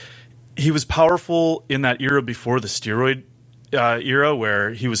 And he was powerful in that era before the steroid era,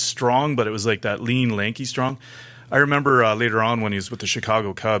 where he was strong, but it was like that lean, lanky strong. I remember later on when he was with the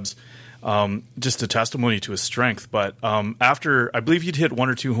Chicago Cubs, just a testimony to his strength. But after, I believe he'd hit 1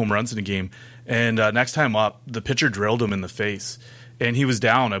 or 2 home runs in a game, and next time up, the pitcher drilled him in the face, and he was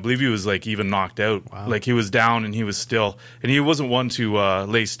down. I believe he was like even knocked out. Wow. Like, he was down and he was still, and he wasn't one to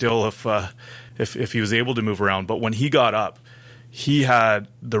lay still if he was able to move around. But when he got up, he had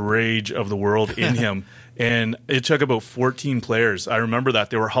the rage of the world in him. And it took about 14 players. I remember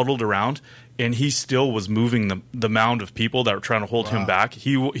that. They were huddled around, and he still was moving the mound of people that were trying to hold him back.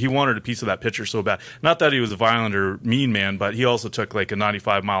 He wanted a piece of that pitcher so bad. Not that he was a violent or mean man, but he also took like a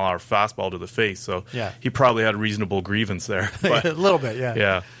 95-mile-an-hour fastball to the face. So he probably had a reasonable grievance there. But, a little bit, yeah.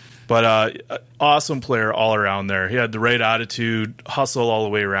 Yeah. But awesome player all around there. He had the right attitude, hustle all the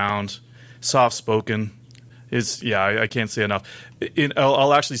way around, soft-spoken. I can't say enough.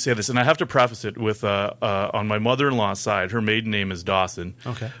 I'll actually say this, and I have to preface it with on my mother-in-law's side, her maiden name is Dawson.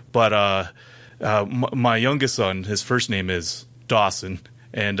 Okay. But my youngest son, his first name is Dawson.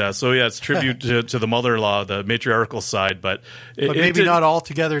 And it's tribute to the mother-in-law, the matriarchal side, but maybe not all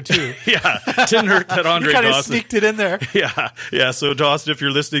together too. It didn't hurt that Andre you Dawson sneaked it in there. Yeah. So Dawson, if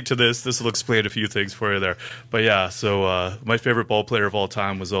you're listening to this will explain a few things for you there. But my favorite ball player of all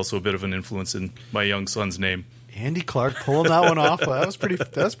time was also a bit of an influence in my young son's name. Andy Clark pulling that one off. That was pretty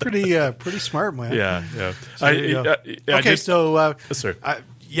smart, man. Yeah.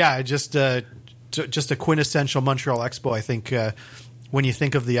 Just a quintessential Montreal Expo, I think. When you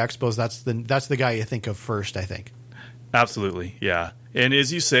think of the Expos, that's the guy you think of first, I think. Absolutely, yeah. And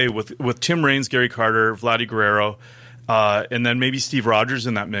as you say, with Tim Raines, Gary Carter, Vladdy Guerrero, and then maybe Steve Rogers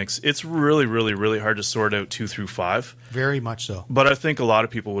in that mix, it's really, really, really hard to sort out 2 through 5. Very much so. But I think a lot of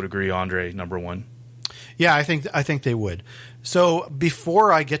people would agree Andre, number 1. Yeah, I think they would. So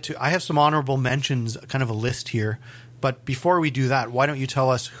before I get to, I have some honorable mentions, kind of a list here. But before we do that, why don't you tell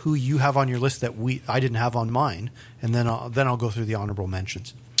us who you have on your list that I didn't have on mine, and then I'll go through the honorable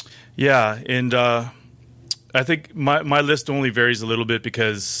mentions. Yeah, and I think my list only varies a little bit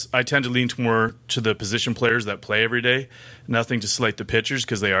because I tend to lean more to the position players that play every day. Nothing to slight the pitchers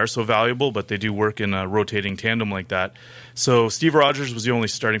because they are so valuable, but they do work in a rotating tandem like that. So Steve Rogers was the only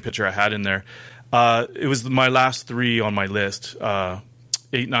starting pitcher I had in there. It was my last 3 on my list, 8,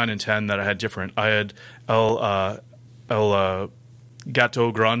 9, and 10 that I had different. I had El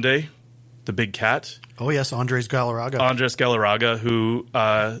Gato Grande, the big cat. Oh, yes, Andres Galarraga, who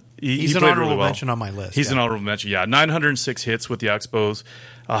he's he an played honorable really well. mention on my list. He's an honorable mention, yeah. 906 hits with the Expos,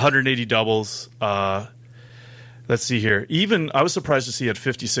 180 doubles. Let's see here. Even I was surprised to see he had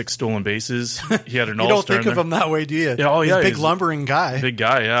 56 stolen bases. He had an all-star. You don't think of there. him that way, do you? Yeah, oh, yeah. He's a big lumbering guy. Big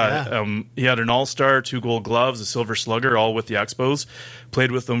guy, yeah. He had an all-star, 2 gold gloves, a silver slugger, all with the Expos.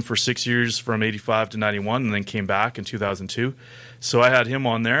 Played with them for 6 years from 85 to 91 and then came back in 2002. So I had him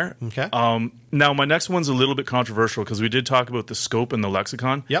on there. Okay. Now, my next one's a little bit controversial because we did talk about the scope and the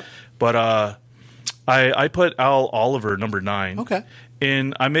lexicon. Yep. But I put Al Oliver, number 9. Okay.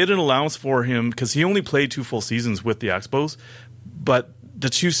 And I made an allowance for him because he only played 2 full seasons with the Expos. But the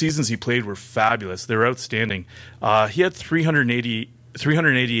 2 seasons he played were fabulous. They were outstanding. He had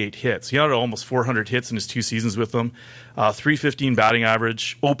 388 hits. He had almost 400 hits in his 2 seasons with them. 315 batting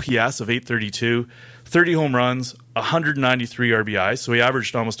average, OPS of 832, 30 home runs, 193 RBIs. So he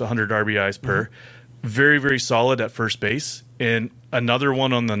averaged almost 100 RBIs per. Very, very solid at first base. And another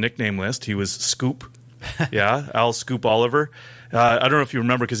one on the nickname list, he was Scoop. Yeah, Al Scoop Oliver. I don't know if you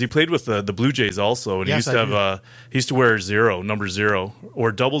remember because he played with the Blue Jays also, and yes, he used to wear number 0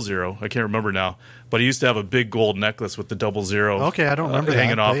 or 00. I can't remember now, but he used to have a big gold necklace with the 00. Okay, I don't remember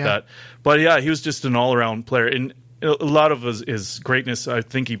hanging off that. But yeah, he was just an all around player, and a lot of his greatness. I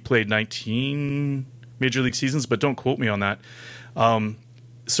think he played 19 major league seasons, but don't quote me on that.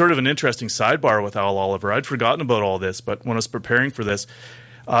 Sort of an interesting sidebar with Al Oliver. I'd forgotten about all this, but when I was preparing for this.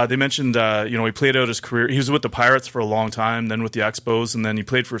 They mentioned, he played out his career. He was with the Pirates for a long time, then with the Expos, and then he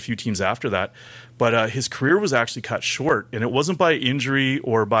played for a few teams after that. But his career was actually cut short, and it wasn't by injury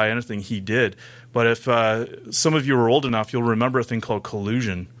or by anything he did. But if some of you are old enough, you'll remember a thing called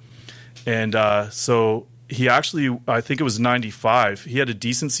collusion. And so he actually, I think it was 95. He had a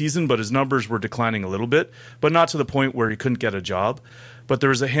decent season, but his numbers were declining a little bit, but not to the point where he couldn't get a job. But there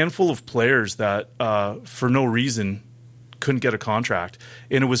was a handful of players that, for no reason, couldn't get a contract,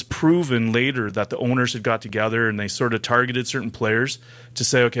 and it was proven later that the owners had got together and they sort of targeted certain players to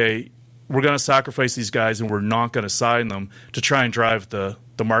say, okay, we're going to sacrifice these guys and we're not going to sign them to try and drive the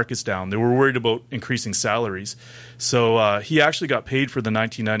markets down. They were worried about increasing salaries. So he actually got paid for the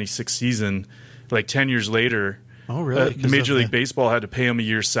 1996 season like 10 years later. Oh, really? The Major League Baseball had to pay him a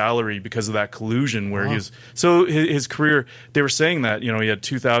year's salary because of that collusion where he was. So his career, they were saying that, he had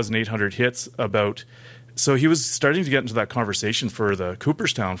 2,800 hits about. So he was starting to get into that conversation for the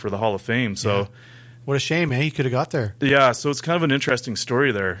Cooperstown for the Hall of Fame. So, what a shame, eh? He could have got there. Yeah, so it's kind of an interesting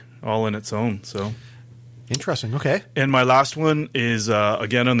story there, all in its own. So interesting. Okay. And my last one is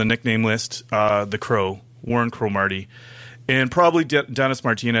again on the nickname list, the Crow, Warren Cromartie, and probably Dennis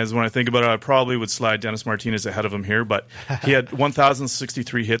Martinez. When I think about it, I probably would slide Dennis Martinez ahead of him here. But he had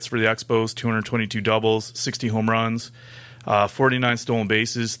 1,063 hits for the Expos, 222 doubles, 60 home runs. 49 stolen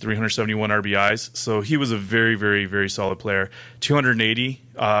bases, 371 RBIs. So he was a very, very, very solid player. 280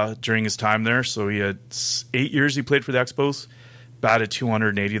 during his time there. So he had 8 years he played for the Expos. Batted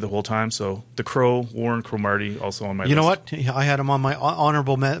 280 the whole time. So the Crow, Warren Cromartie, also on my list. You know what? I had him on my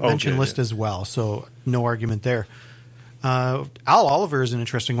honorable mention list as well. So no argument there. Al Oliver is an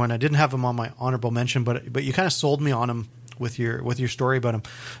interesting one. I didn't have him on my honorable mention, but you kind of sold me on him with your story about him.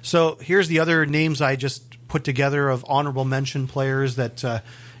 So here's the other names I just put together of honorable mention players that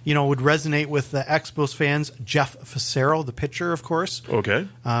would resonate with the Expos fans. Jeff Facero, the pitcher, of course. Okay.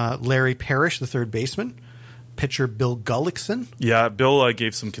 Larry Parrish, the third baseman. Pitcher Bill Gullickson. Yeah, Bill I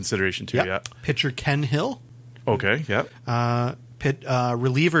gave some consideration to. Yeah. Pitcher Ken Hill. Okay. Yeah.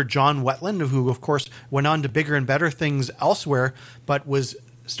 Reliever John Wetland, who of course went on to bigger and better things elsewhere, but was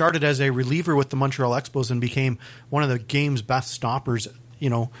started as a reliever with the Montreal Expos and became one of the game's best stoppers,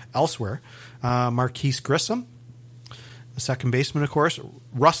 elsewhere. Marquise Grissom, the second baseman, of course.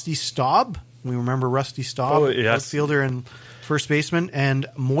 Rusty Staub. We remember Rusty Staub, outfielder and first baseman. And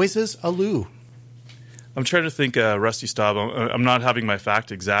Moises Alou. I'm trying to think Rusty Staub. I'm not having my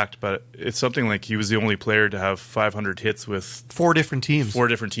fact exact, but it's something like he was the only player to have 500 hits with 4 different teams. 4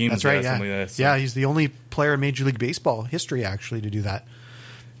 different teams. That's right, yeah. Like that, so. Yeah, he's the only player in Major League Baseball history, actually, to do that.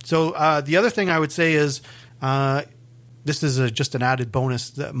 So the other thing I would say is this is just an added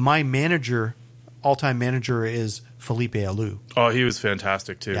bonus. My all-time manager is Felipe Alou. Oh, he was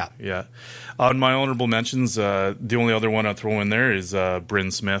fantastic, too. Yeah. On my honorable mentions, the only other one I'll throw in there is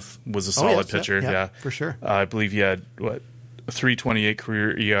Bryn Smith was a solid pitcher. Yeah, for sure. I believe he had, a 3.28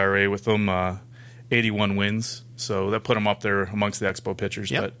 career ERA with them, 81 wins. So that put him up there amongst the Expo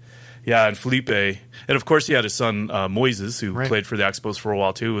pitchers. Yep. But yeah, and Felipe, and of course he had his son Moises, who played for the Expos for a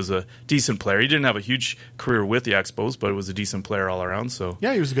while too. Was a decent player. He didn't have a huge career with the Expos, but was a decent player all around. So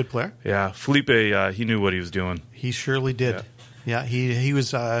yeah, he was a good player. Yeah, Felipe, he knew what he was doing. He surely did. Yeah, he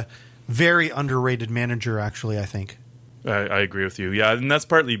was very underrated manager, actually, I think. I agree with you. Yeah, and that's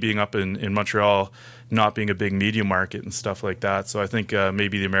partly being up in Montreal, not being a big media market and stuff like that. So I think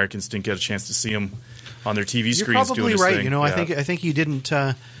maybe the Americans didn't get a chance to see him on their TV screens. You're probably doing his right. thing. You know, I think he didn't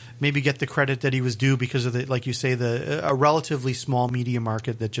maybe get the credit that he was due because of like you say, a relatively small media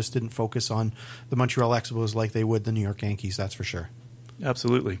market that just didn't focus on the Montreal Expos like they would the New York Yankees. That's for sure.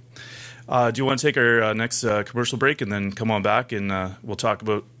 Absolutely. Do you want to take our next commercial break and then come on back and we'll talk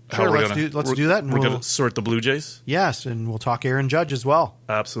about how sure, let's do that. And we're going to sort the Blue Jays? Yes, and we'll talk Aaron Judge as well.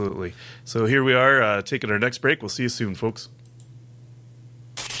 Absolutely. So here we are taking our next break. We'll see you soon, folks.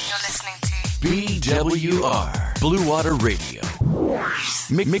 You're listening to BWR, Blue Water Radio.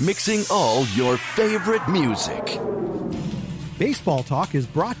 Mixing all your favorite music. Baseball Talk is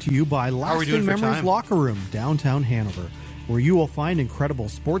brought to you by Lasting Memories Locker Room, downtown Hanover, where you will find incredible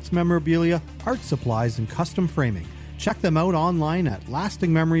sports memorabilia, art supplies, and custom framing. Check them out online at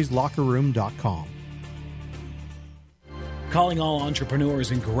lastingmemorieslockerroom.com. Calling all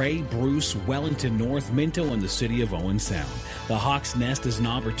entrepreneurs in Gray, Bruce, Wellington North, Minto, and the city of Owen Sound. The Hawk's Nest is an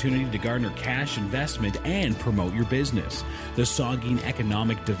opportunity to garner cash investment and promote your business. The Saugeen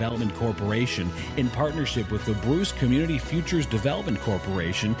Economic Development Corporation, in partnership with the Bruce Community Futures Development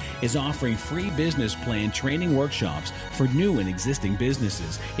Corporation, is offering free business plan training workshops for new and existing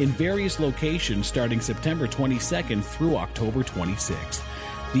businesses in various locations starting September 22nd through October 26th.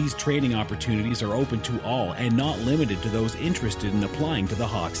 These training opportunities are open to all and not limited to those interested in applying to the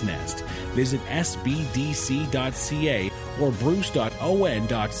Hawk's Nest. Visit sbdc.ca or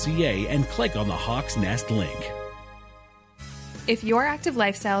bruce.on.ca and click on the Hawk's Nest link. If your active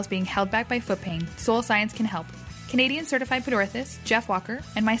lifestyle is being held back by foot pain, Soul Science can help. Canadian certified podorthist Jeff Walker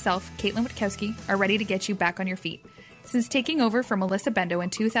and myself, Caitlin Witkowski, are ready to get you back on your feet. Since taking over from Melissa Bendo in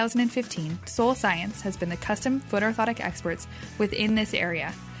 2015, Soul Science has been the custom foot orthotic experts within this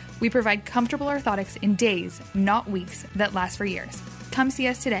area. We provide comfortable orthotics in days, not weeks, that last for years. Come see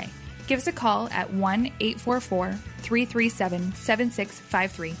us today. Give us a call at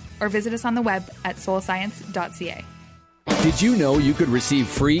 1-844-337-7653 or visit us on the web at soulscience.ca. Did you know you could receive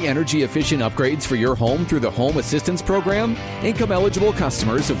free energy-efficient upgrades for your home through the Home Assistance Program? Income-eligible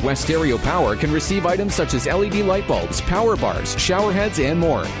customers of West Stereo Power can receive items such as LED light bulbs, power bars, shower heads, and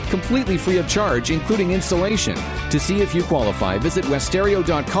more, completely free of charge, including installation. To see if you qualify, visit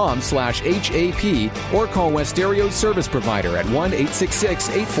weststereo.com/HAP or call West Stereo's service provider at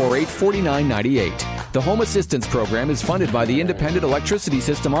 1-866-848-4998. The Home Assistance Program is funded by the Independent Electricity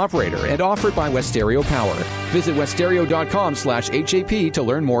System Operator and offered by West Stereo Power. Visit weststereo.com/HAP to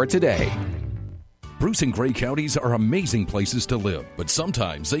learn more today. Bruce and Gray counties are amazing places to live, but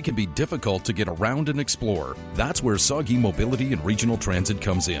sometimes they can be difficult to get around and explore. That's where Saugeen Mobility and Regional Transit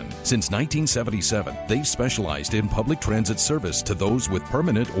comes in. Since 1977, they've specialized in public transit service to those with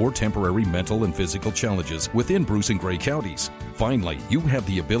permanent or temporary mental and physical challenges within Bruce and Gray counties. Finally, you have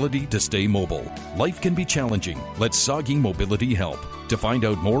the ability to stay mobile. Life can be challenging. Let Saugeen Mobility help. To find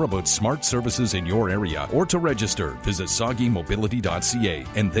out more about smart services in your area or to register, visit saugeenmobility.ca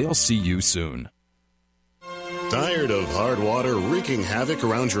and they'll see you soon. Tired of hard water wreaking havoc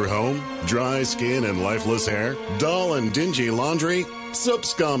around your home? Dry skin and lifeless hair? Dull and dingy laundry? Soap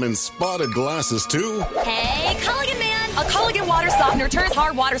scum and spotted glasses too? Hey, Culligan man! A Culligan water softener turns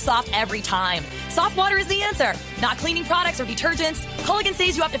hard water soft every time. Soft water is the answer. Not cleaning products or detergents. Culligan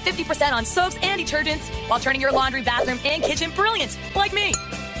saves you up to 50% on soaps and detergents while turning your laundry, bathroom, and kitchen brilliant, like me.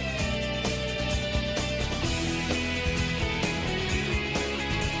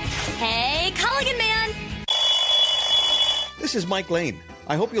 Hey, Culligan man! This is Mike Lane.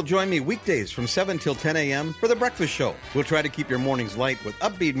 I hope you'll join me weekdays from 7 till 10 a.m. for The Breakfast Show. We'll try to keep your mornings light with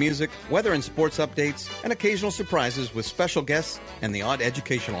upbeat music, weather and sports updates, and occasional surprises with special guests and the odd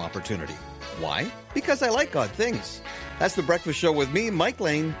educational opportunity. Why? Because I like odd things. That's The Breakfast Show with me, Mike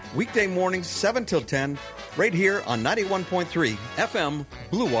Lane, weekday mornings 7 till 10, right here on 91.3 FM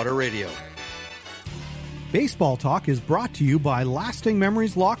Blue Water Radio. Baseball Talk is brought to you by Lasting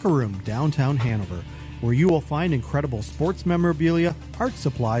Memories Locker Room, downtown Hanover, where you will find incredible sports memorabilia, art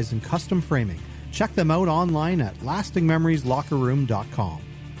supplies, and custom framing. Check them out online at lastingmemorieslockerroom.com.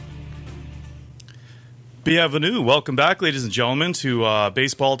 Bienvenue. Welcome back, ladies and gentlemen, to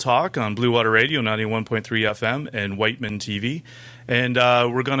Baseball Talk on Blue Water Radio, 91.3 FM and Whiteman TV. And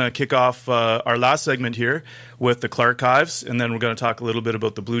we're going to kick off our last segment here with the Clark Hives, and then we're going to talk a little bit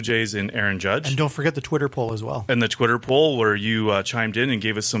about the Blue Jays and Aaron Judge. And don't forget the Twitter poll as well. And the Twitter poll where you chimed in and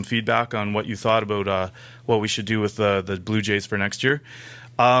gave us some feedback on what you thought about what we should do with the Blue Jays for next year.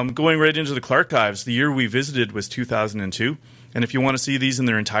 Going right into the Clark Hives, the year we visited was 2002. And if you want to see these in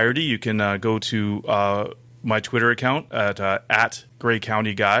their entirety, you can go to my Twitter account at Grey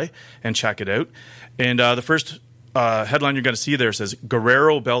County Guy and check it out. And the first headline you're going to see there says,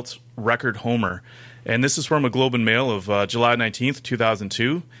 Guerrero belts record homer. And this is from a Globe and Mail of July 19th,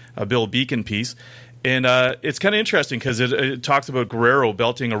 2002, a Bill Beacon piece. And it's kind of interesting because it talks about Guerrero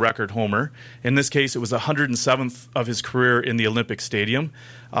belting a record homer. In this case, it was 107th of his career in the Olympic Stadium,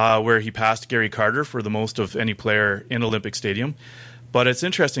 where he passed Gary Carter for the most of any player in Olympic Stadium. But it's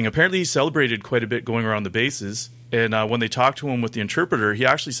interesting. Apparently, he celebrated quite a bit going around the bases. And when they talked to him with the interpreter, he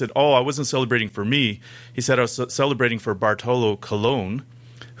actually said, I wasn't celebrating for me. He said I was celebrating for Bartolo Colon,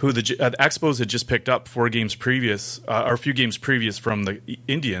 who the Expos had just picked up 4 games previous, or a few games previous from the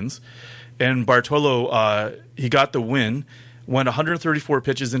Indians. And Bartolo, he got the win, went 134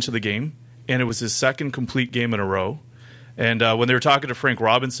 pitches into the game, and it was his second complete game in a row. And when they were talking to Frank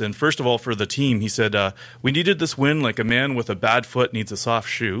Robinson, first of all, for the team, he said, we needed this win like a man with a bad foot needs a soft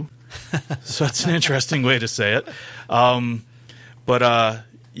shoe. So that's an interesting way to say it.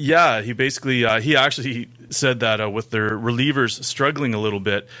 He basically, he actually said that with their relievers struggling a little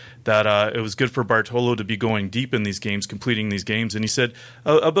bit, that it was good for Bartolo to be going deep in these games, completing these games. And he said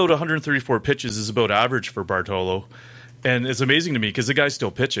about 134 pitches is about average for Bartolo. And it's amazing to me because the guy's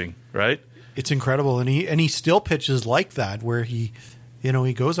still pitching, right? It's incredible. And he still pitches like that, where he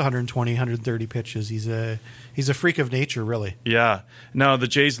goes 120, 130 pitches. He's a freak of nature, really. Yeah. Now, the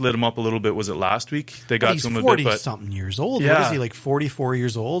Jays lit him up a little bit. Was it last week? They got he's to him a 40 bit, but something years old. Yeah. What is he, like 44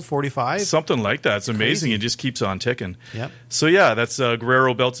 years old, 45? Something like that. It's amazing. He just keeps on ticking. Yep. So, yeah, that's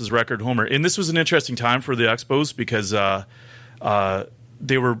Guerrero belts his record homer. And this was an interesting time for the Expos because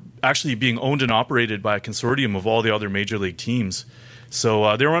they were actually being owned and operated by a consortium of all the other major league teams.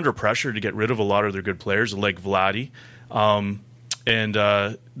 So they were under pressure to get rid of a lot of their good players, like Vladdy. And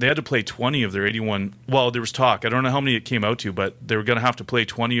they had to play 20 of their 81. Well, there was talk. I don't know how many it came out to, but they were going to have to play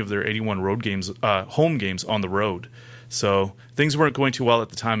 20 of their 81 road games, home games on the road. So things weren't going too well at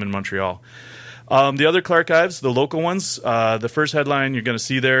the time in Montreal. The other Clark Ives, the local ones, the first headline you're going to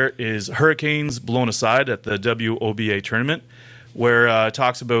see there is Hurricanes blown aside at the WOBA tournament, where it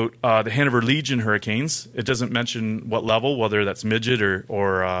talks about the Hanover Legion Hurricanes. It doesn't mention what level, whether that's midget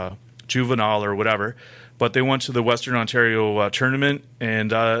or juvenile or whatever. But they went to the Western Ontario tournament,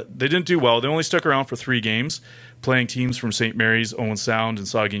 and they didn't do well. They only stuck around for 3 games, playing teams from St. Mary's, Owen Sound, and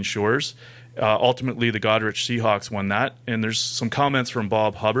Saugeen Shores. Ultimately, the Goderich Seahawks won that. And there's some comments from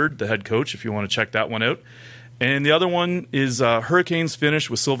Bob Hubbard, the head coach, if you want to check that one out. And the other one is Hurricanes finished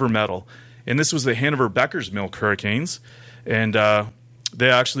with silver medal. And this was the Hanover Becker's Milk Hurricanes. And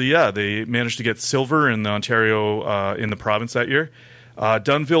they actually, they managed to get silver in the Ontario, in the province that year.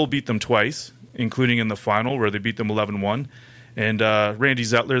 Dunnville beat them twice, including in the final where they beat them 11-1. And Randy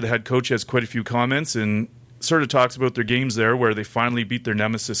Zettler, the head coach, has quite a few comments and sort of talks about their games there where they finally beat their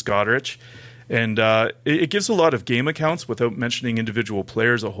nemesis Goderich. And it gives a lot of game accounts without mentioning individual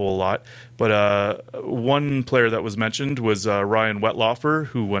players a whole lot. But one player that was mentioned was Ryan Wetlaufer,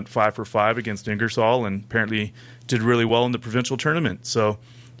 who went 5 for 5 against Ingersoll and apparently did really well in the provincial tournament. So,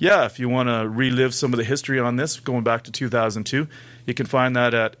 yeah, if you want to relive some of the history on this, going back to 2002, you can find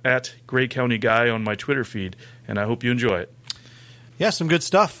that at Grey County Guy on my Twitter feed, and I hope you enjoy it. Yeah, some good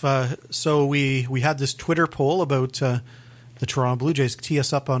stuff. So we had this Twitter poll about the Toronto Blue Jays. Tee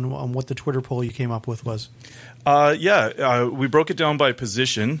us up on what the Twitter poll you came up with was. We broke it down by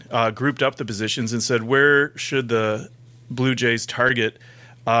position, grouped up the positions, and said where should the Blue Jays target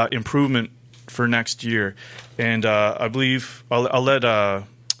improvement for next year. And I believe I'll let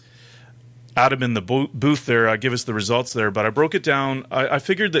Adam in the booth there give us the results there, but I broke it down. I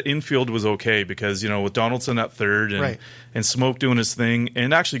figured the infield was okay because, with Donaldson at third and Smoke doing his thing,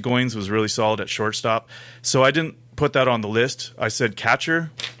 and actually Goins was really solid at shortstop. So I didn't put that on the list. I said catcher,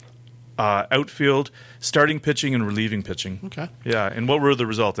 outfield, starting pitching, and relieving pitching. Okay. Yeah, and what were the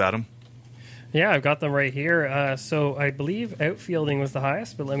results, Adam? Yeah, I've got them right here. So I believe outfielding was the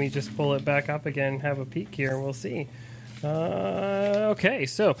highest, but let me just pull it back up again, have a peek here, and we'll see. Okay,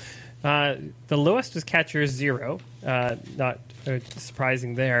 so the lowest was catcher 0. Not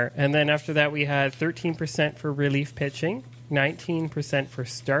surprising there. And then after that, we had 13% for relief pitching, 19% for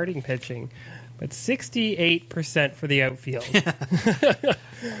starting pitching, but 68% for the outfield.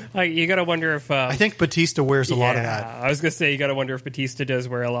 You got to wonder if... I think Batista wears a lot of that. I was going to say, you got to wonder if Batista does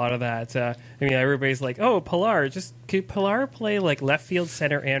wear a lot of that. Everybody's like, oh, Pilar. Could Pilar play like left field,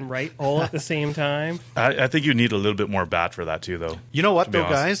 center, and right all at the same time? I think you need a little bit more bat for that too, though. You know what, though,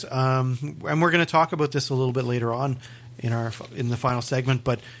 guys? And we're going to talk about this a little bit later on in the final segment,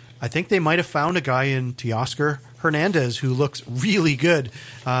 but I think they might have found a guy in Teoscar Hernandez who looks really good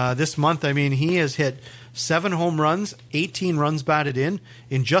this month. I mean, he has hit 7 home runs, 18 runs batted in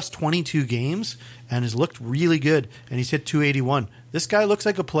just 22 games, and has looked really good. And he's hit .281. This guy looks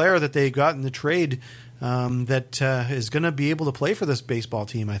like a player that they got in the trade that is going to be able to play for this baseball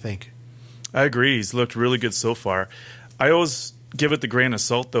team, I think. I agree. He's looked really good so far. I always give it the grain of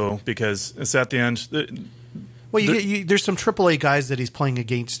salt, though, because it's at the end. Well, there's some AAA guys that he's playing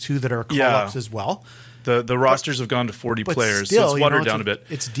against, too, that are call-ups as well. The rosters have gone to 40 players, still, so it's watered down a bit.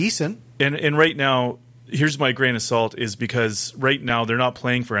 It's decent. And right now, here's my grain of salt, is because right now they're not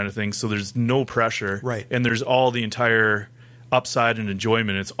playing for anything, so there's no pressure. Right. And there's all the entire upside and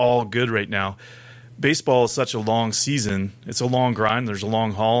enjoyment. It's all good right now. Baseball is such a long season. It's a long grind. There's a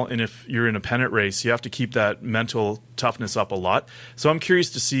long haul. And if you're in a pennant race, you have to keep that mental toughness up a lot. So I'm curious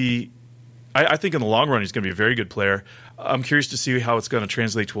to see. I think in the long run, he's going to be a very good player. I'm curious to see how it's going to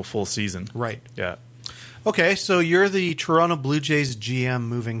translate to a full season. Right. Yeah. Okay, so you're the Toronto Blue Jays GM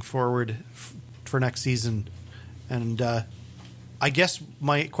moving forward for next season. And I guess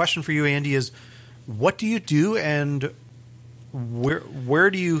my question for you, Andy, is what do you do and where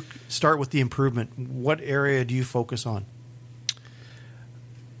do you start with the improvement? What area do you focus on?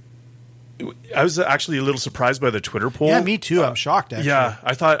 I was actually a little surprised by the Twitter poll. Yeah, me too. I'm shocked, actually. Yeah,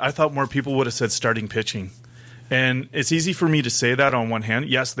 I thought more people would have said starting pitching. And it's easy for me to say that on one hand.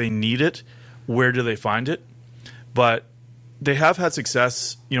 Yes, they need it. Where do they find it? But they have had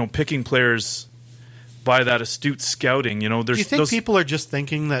success, picking players by that astute scouting. Do you think people are just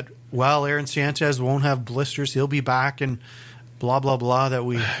thinking that, well, Aaron Sanchez won't have blisters, he'll be back, and blah, blah, blah, that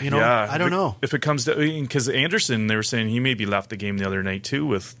we, I don't know. If it comes to, because Anderson, they were saying he maybe left the game the other night too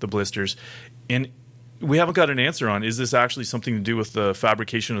with the blisters. And we haven't got an answer on, is this actually something to do with the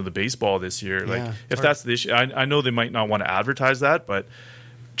fabrication of the baseball this year? If that's the issue, I know they might not want to advertise that, but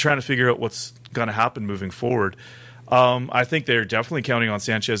trying to figure out what's going to happen moving forward. I think they're definitely counting on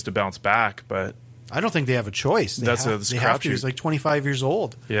Sanchez to bounce back, but I don't think they have a choice. They have to. He's like 25 years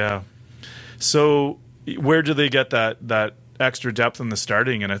old. Yeah. So where do they get that extra depth in the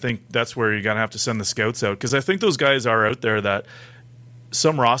starting? And I think that's where you're going to have to send the scouts out, because I think those guys are out there that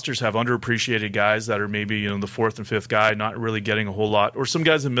some rosters have underappreciated guys that are maybe the fourth and fifth guy, not really getting a whole lot, or some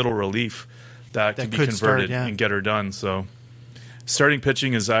guys in middle relief that can be converted and get her done. So starting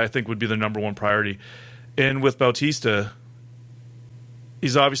pitching I think would be the number one priority. And with Bautista,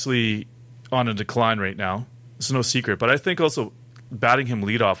 he's obviously on a decline right now. It's no secret. But I think also batting him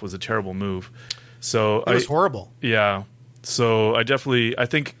leadoff was a terrible move. So it was horrible. Yeah. So I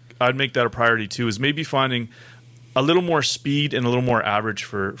think I'd make that a priority too, is maybe finding a little more speed and a little more average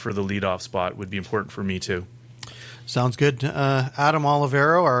for the leadoff spot would be important for me too. Sounds good. Adam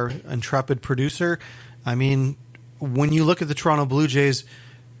Olivero, our intrepid producer. I mean, when you look at the Toronto Blue Jays,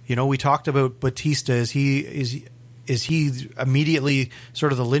 we talked about Bautista. Is he immediately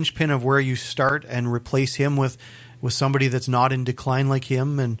sort of the linchpin of where you start and replace him with somebody that's not in decline like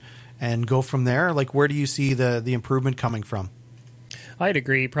him and go from there? Like, where do you see the improvement coming from? I'd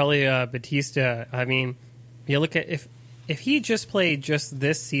agree. Probably Bautista. I mean, you look at if he just played just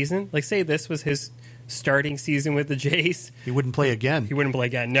this season, like say this was his starting season with the Jays, he wouldn't play again.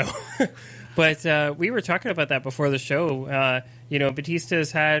 No. But we were talking about that before the show.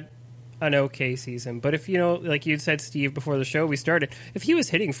 Bautista's had an okay season. But if, like you'd said, Steve, before the show we started, if he was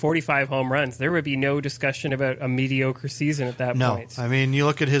hitting 45 home runs, there would be no discussion about a mediocre season at that point. No. I mean, you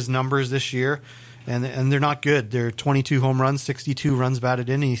look at his numbers this year, and they're not good. They're 22 home runs, 62 runs batted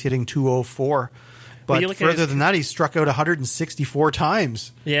in, and he's hitting .204. But further than that, he's struck out 164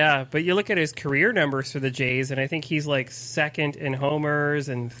 times. Yeah, but you look at his career numbers for the Jays, and I think he's like second in homers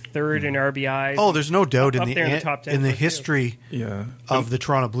and third in RBIs. Oh, there's no doubt in the top 10 in the history of the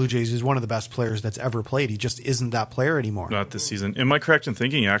Toronto Blue Jays, he's one of the best players that's ever played. He just isn't that player anymore. Not this season. Am I correct in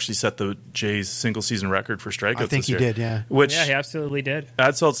thinking he actually set the Jays single season record for strikeouts? I think he did, yeah. Yeah, he absolutely did.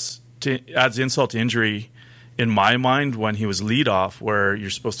 Adds insult to injury in my mind when he was leadoff, where you're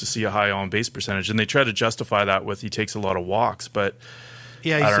supposed to see a high on base percentage, and they try to justify that with he takes a lot of walks, but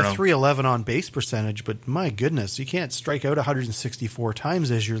yeah, he's a .311 on base percentage, but my goodness, you can't strike out 164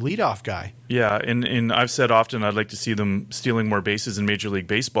 times as your leadoff guy. Yeah, and I've said often I'd like to see them stealing more bases in Major League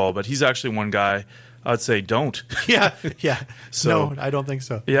Baseball, but he's actually one guy I'd say don't. Yeah. So, no, I don't think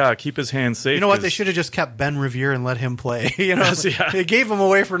so. Yeah, keep his hands safe. You know what? They should have just kept Ben Revere and let him play. They gave him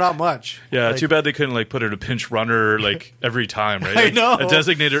away for not much. Yeah, too bad they couldn't put it a pinch runner every time, right? I know.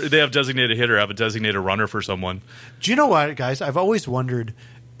 They have designated hitter, have a designated runner for someone. Do you know what, guys? I've always wondered.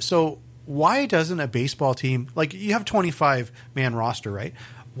 So why doesn't a baseball team, like you have 25-man roster, right?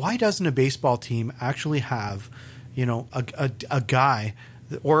 Why doesn't a baseball team actually have, a guy?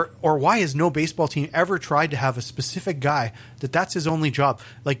 Or why has no baseball team ever tried to have a specific guy that's his only job?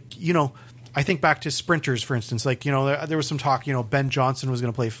 Like, I think back to sprinters, for instance. Like, there was some talk, Ben Johnson was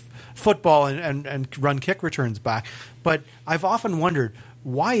going to play football and run kick returns back. But I've often wondered,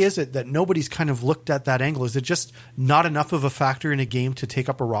 why is it that nobody's kind of looked at that angle? Is it just not enough of a factor in a game to take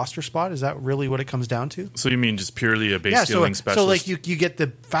up a roster spot? Is that really what it comes down to? So you mean just purely a base stealing specialist? So like you get the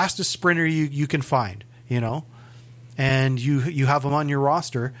fastest sprinter you can find, and you have them on your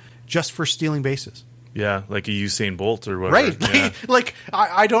roster just for stealing bases. Yeah, like a Usain Bolt or whatever. Right. Yeah. Like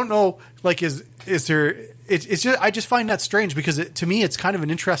I don't know. Like is there? It's just, I just find that strange because to me it's kind of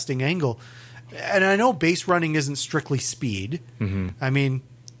an interesting angle. And I know base running isn't strictly speed. Mm-hmm. I mean,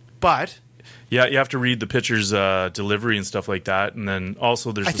 but yeah, you have to read the pitcher's delivery and stuff like that, and then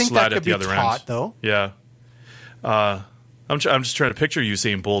also there's the slide at the other end. Though. Yeah, I'm just trying to picture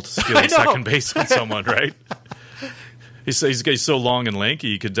Usain Bolt stealing second base on someone, right? He's so long and lanky,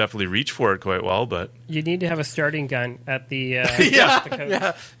 you could definitely reach for it quite well, but you need to have a starting gun at the yeah, at the coach.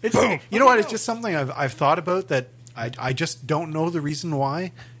 Yeah. It's, you know what? It's just something I've thought about that. I just don't know the reason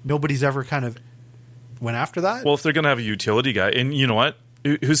why nobody's ever kind of went after that. Well, if they're going to have a utility guy, and you know what?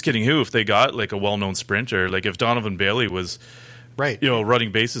 Who's kidding who? If they got like a well-known sprinter, like if Donovan Bailey was, right,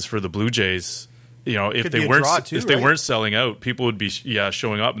 running bases for the Blue Jays, if Could they be a weren't draw too, they right? weren't selling out, people would be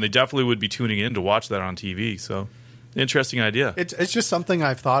showing up, and they definitely would be tuning in to watch that on TV. So, interesting idea. It's just something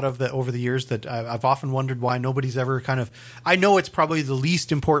I've thought of that over the years that I've often wondered why nobody's ever kind of. I know it's probably the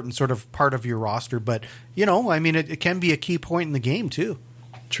least important sort of part of your roster, but I mean, it can be a key point in the game too.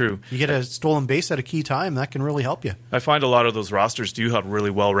 True. You get a stolen base at a key time, that can really help you. I find a lot of those rosters do have really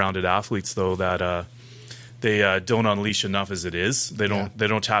well-rounded athletes, though, that they don't unleash enough as it is. They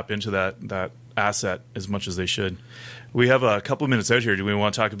don't tap into that asset as much as they should. We have a couple of minutes out here. Do we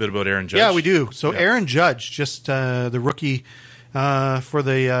want to talk a bit about Aaron Judge? Yeah, we do. So Aaron Judge, just the rookie for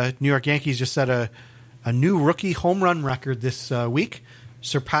the New York Yankees, just set a new rookie home run record this week,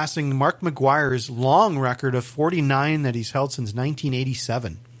 surpassing Mark McGwire's long record of 49 that he's held since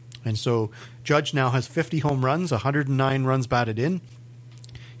 1987. And so Judge now has 50 home runs, 109 runs batted in.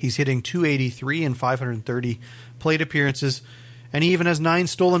 He's hitting .283 in 530 plate appearances. And he even has 9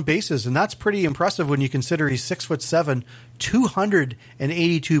 stolen bases, and that's pretty impressive when you consider he's 6'7",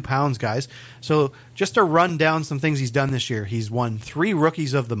 282 pounds, guys. So just to run down some things he's done this year, he's won 3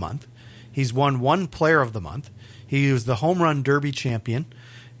 Rookies of the Month. He's won 1 Player of the Month. He was the Home Run Derby champion.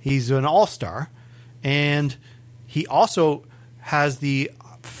 He's an All-Star, and he also has the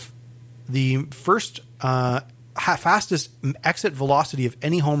first fastest exit velocity of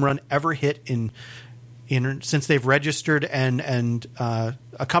any home run ever hit in since they've registered, and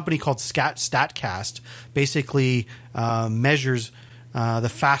a company called StatCast basically measures the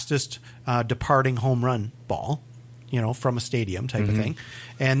fastest departing home run ball, from a stadium type of thing.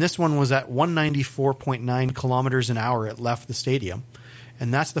 And this one was at 194.9 kilometers an hour. It left the stadium.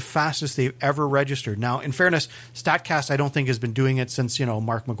 And that's the fastest they've ever registered. Now, in fairness, StatCast I don't think has been doing it since,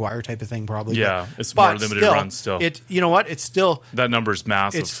 Mark McGwire type of thing probably. Yeah, it's more limited runs still. You know what? It's still... That number's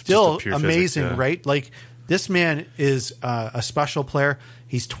massive. It's still just amazing, physics, right? Like, this man is a special player.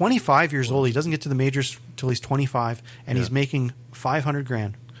 He's 25 years old. He doesn't get to the majors until he's 25, and he's making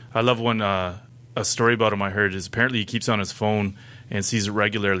 $500,000. I love when a story about him I heard is apparently he keeps on his phone and sees it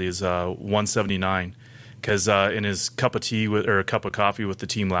regularly as 179. Because in his cup of tea or a cup of coffee with the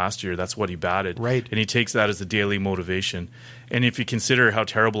team last year, that's what he batted. Right. And he takes that as a daily motivation. And if you consider how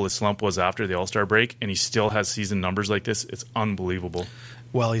terrible his slump was after the All-Star break, and he still has season numbers like this, it's unbelievable.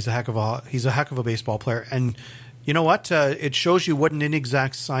 Well, he's a heck of a baseball player. And you know what? It shows you what an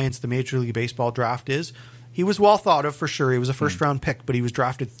inexact science the Major League Baseball draft is. He was well thought of for sure. He was a first-round pick, but he was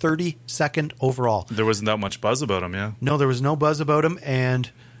drafted 32nd overall. There wasn't that much buzz about him, yeah. No, there was no buzz about him, and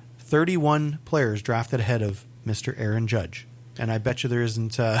 31 players drafted ahead of Mr. Aaron Judge. And I bet you there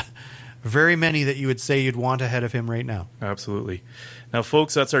isn't very many that you would say you'd want ahead of him right now. Absolutely. Now,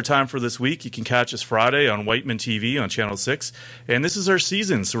 folks, that's our time for this week. You can catch us Friday on Whiteman TV on Channel 6. And this is our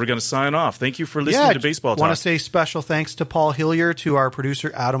season, so we're going to sign off. Thank you for listening to Baseball Talk. I want to say special thanks to Paul Hillier, to our producer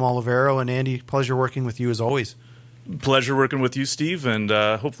Adam Olivero, and Andy. Pleasure working with you as always. Pleasure working with you, Steve, and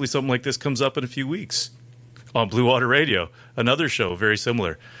hopefully something like this comes up in a few weeks on Blue Water Radio, another show very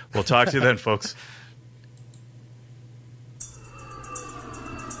similar. We'll talk to you then, folks.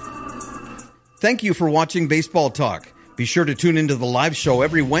 Thank you for watching Baseball Talk. Be sure to tune into the live show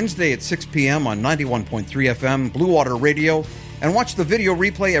every Wednesday at 6 p.m. on 91.3 FM Blue Water Radio, and watch the video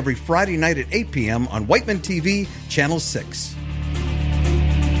replay every Friday night at 8 p.m. on Whiteman TV, Channel 6.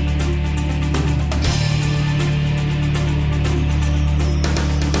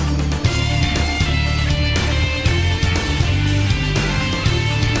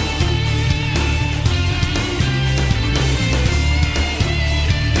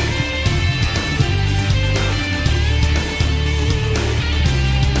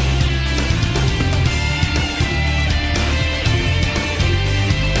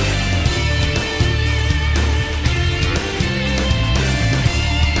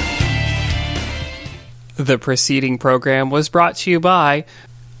 The preceding program was brought to you by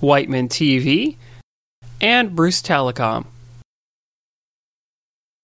Whiteman TV and Bruce Telecom.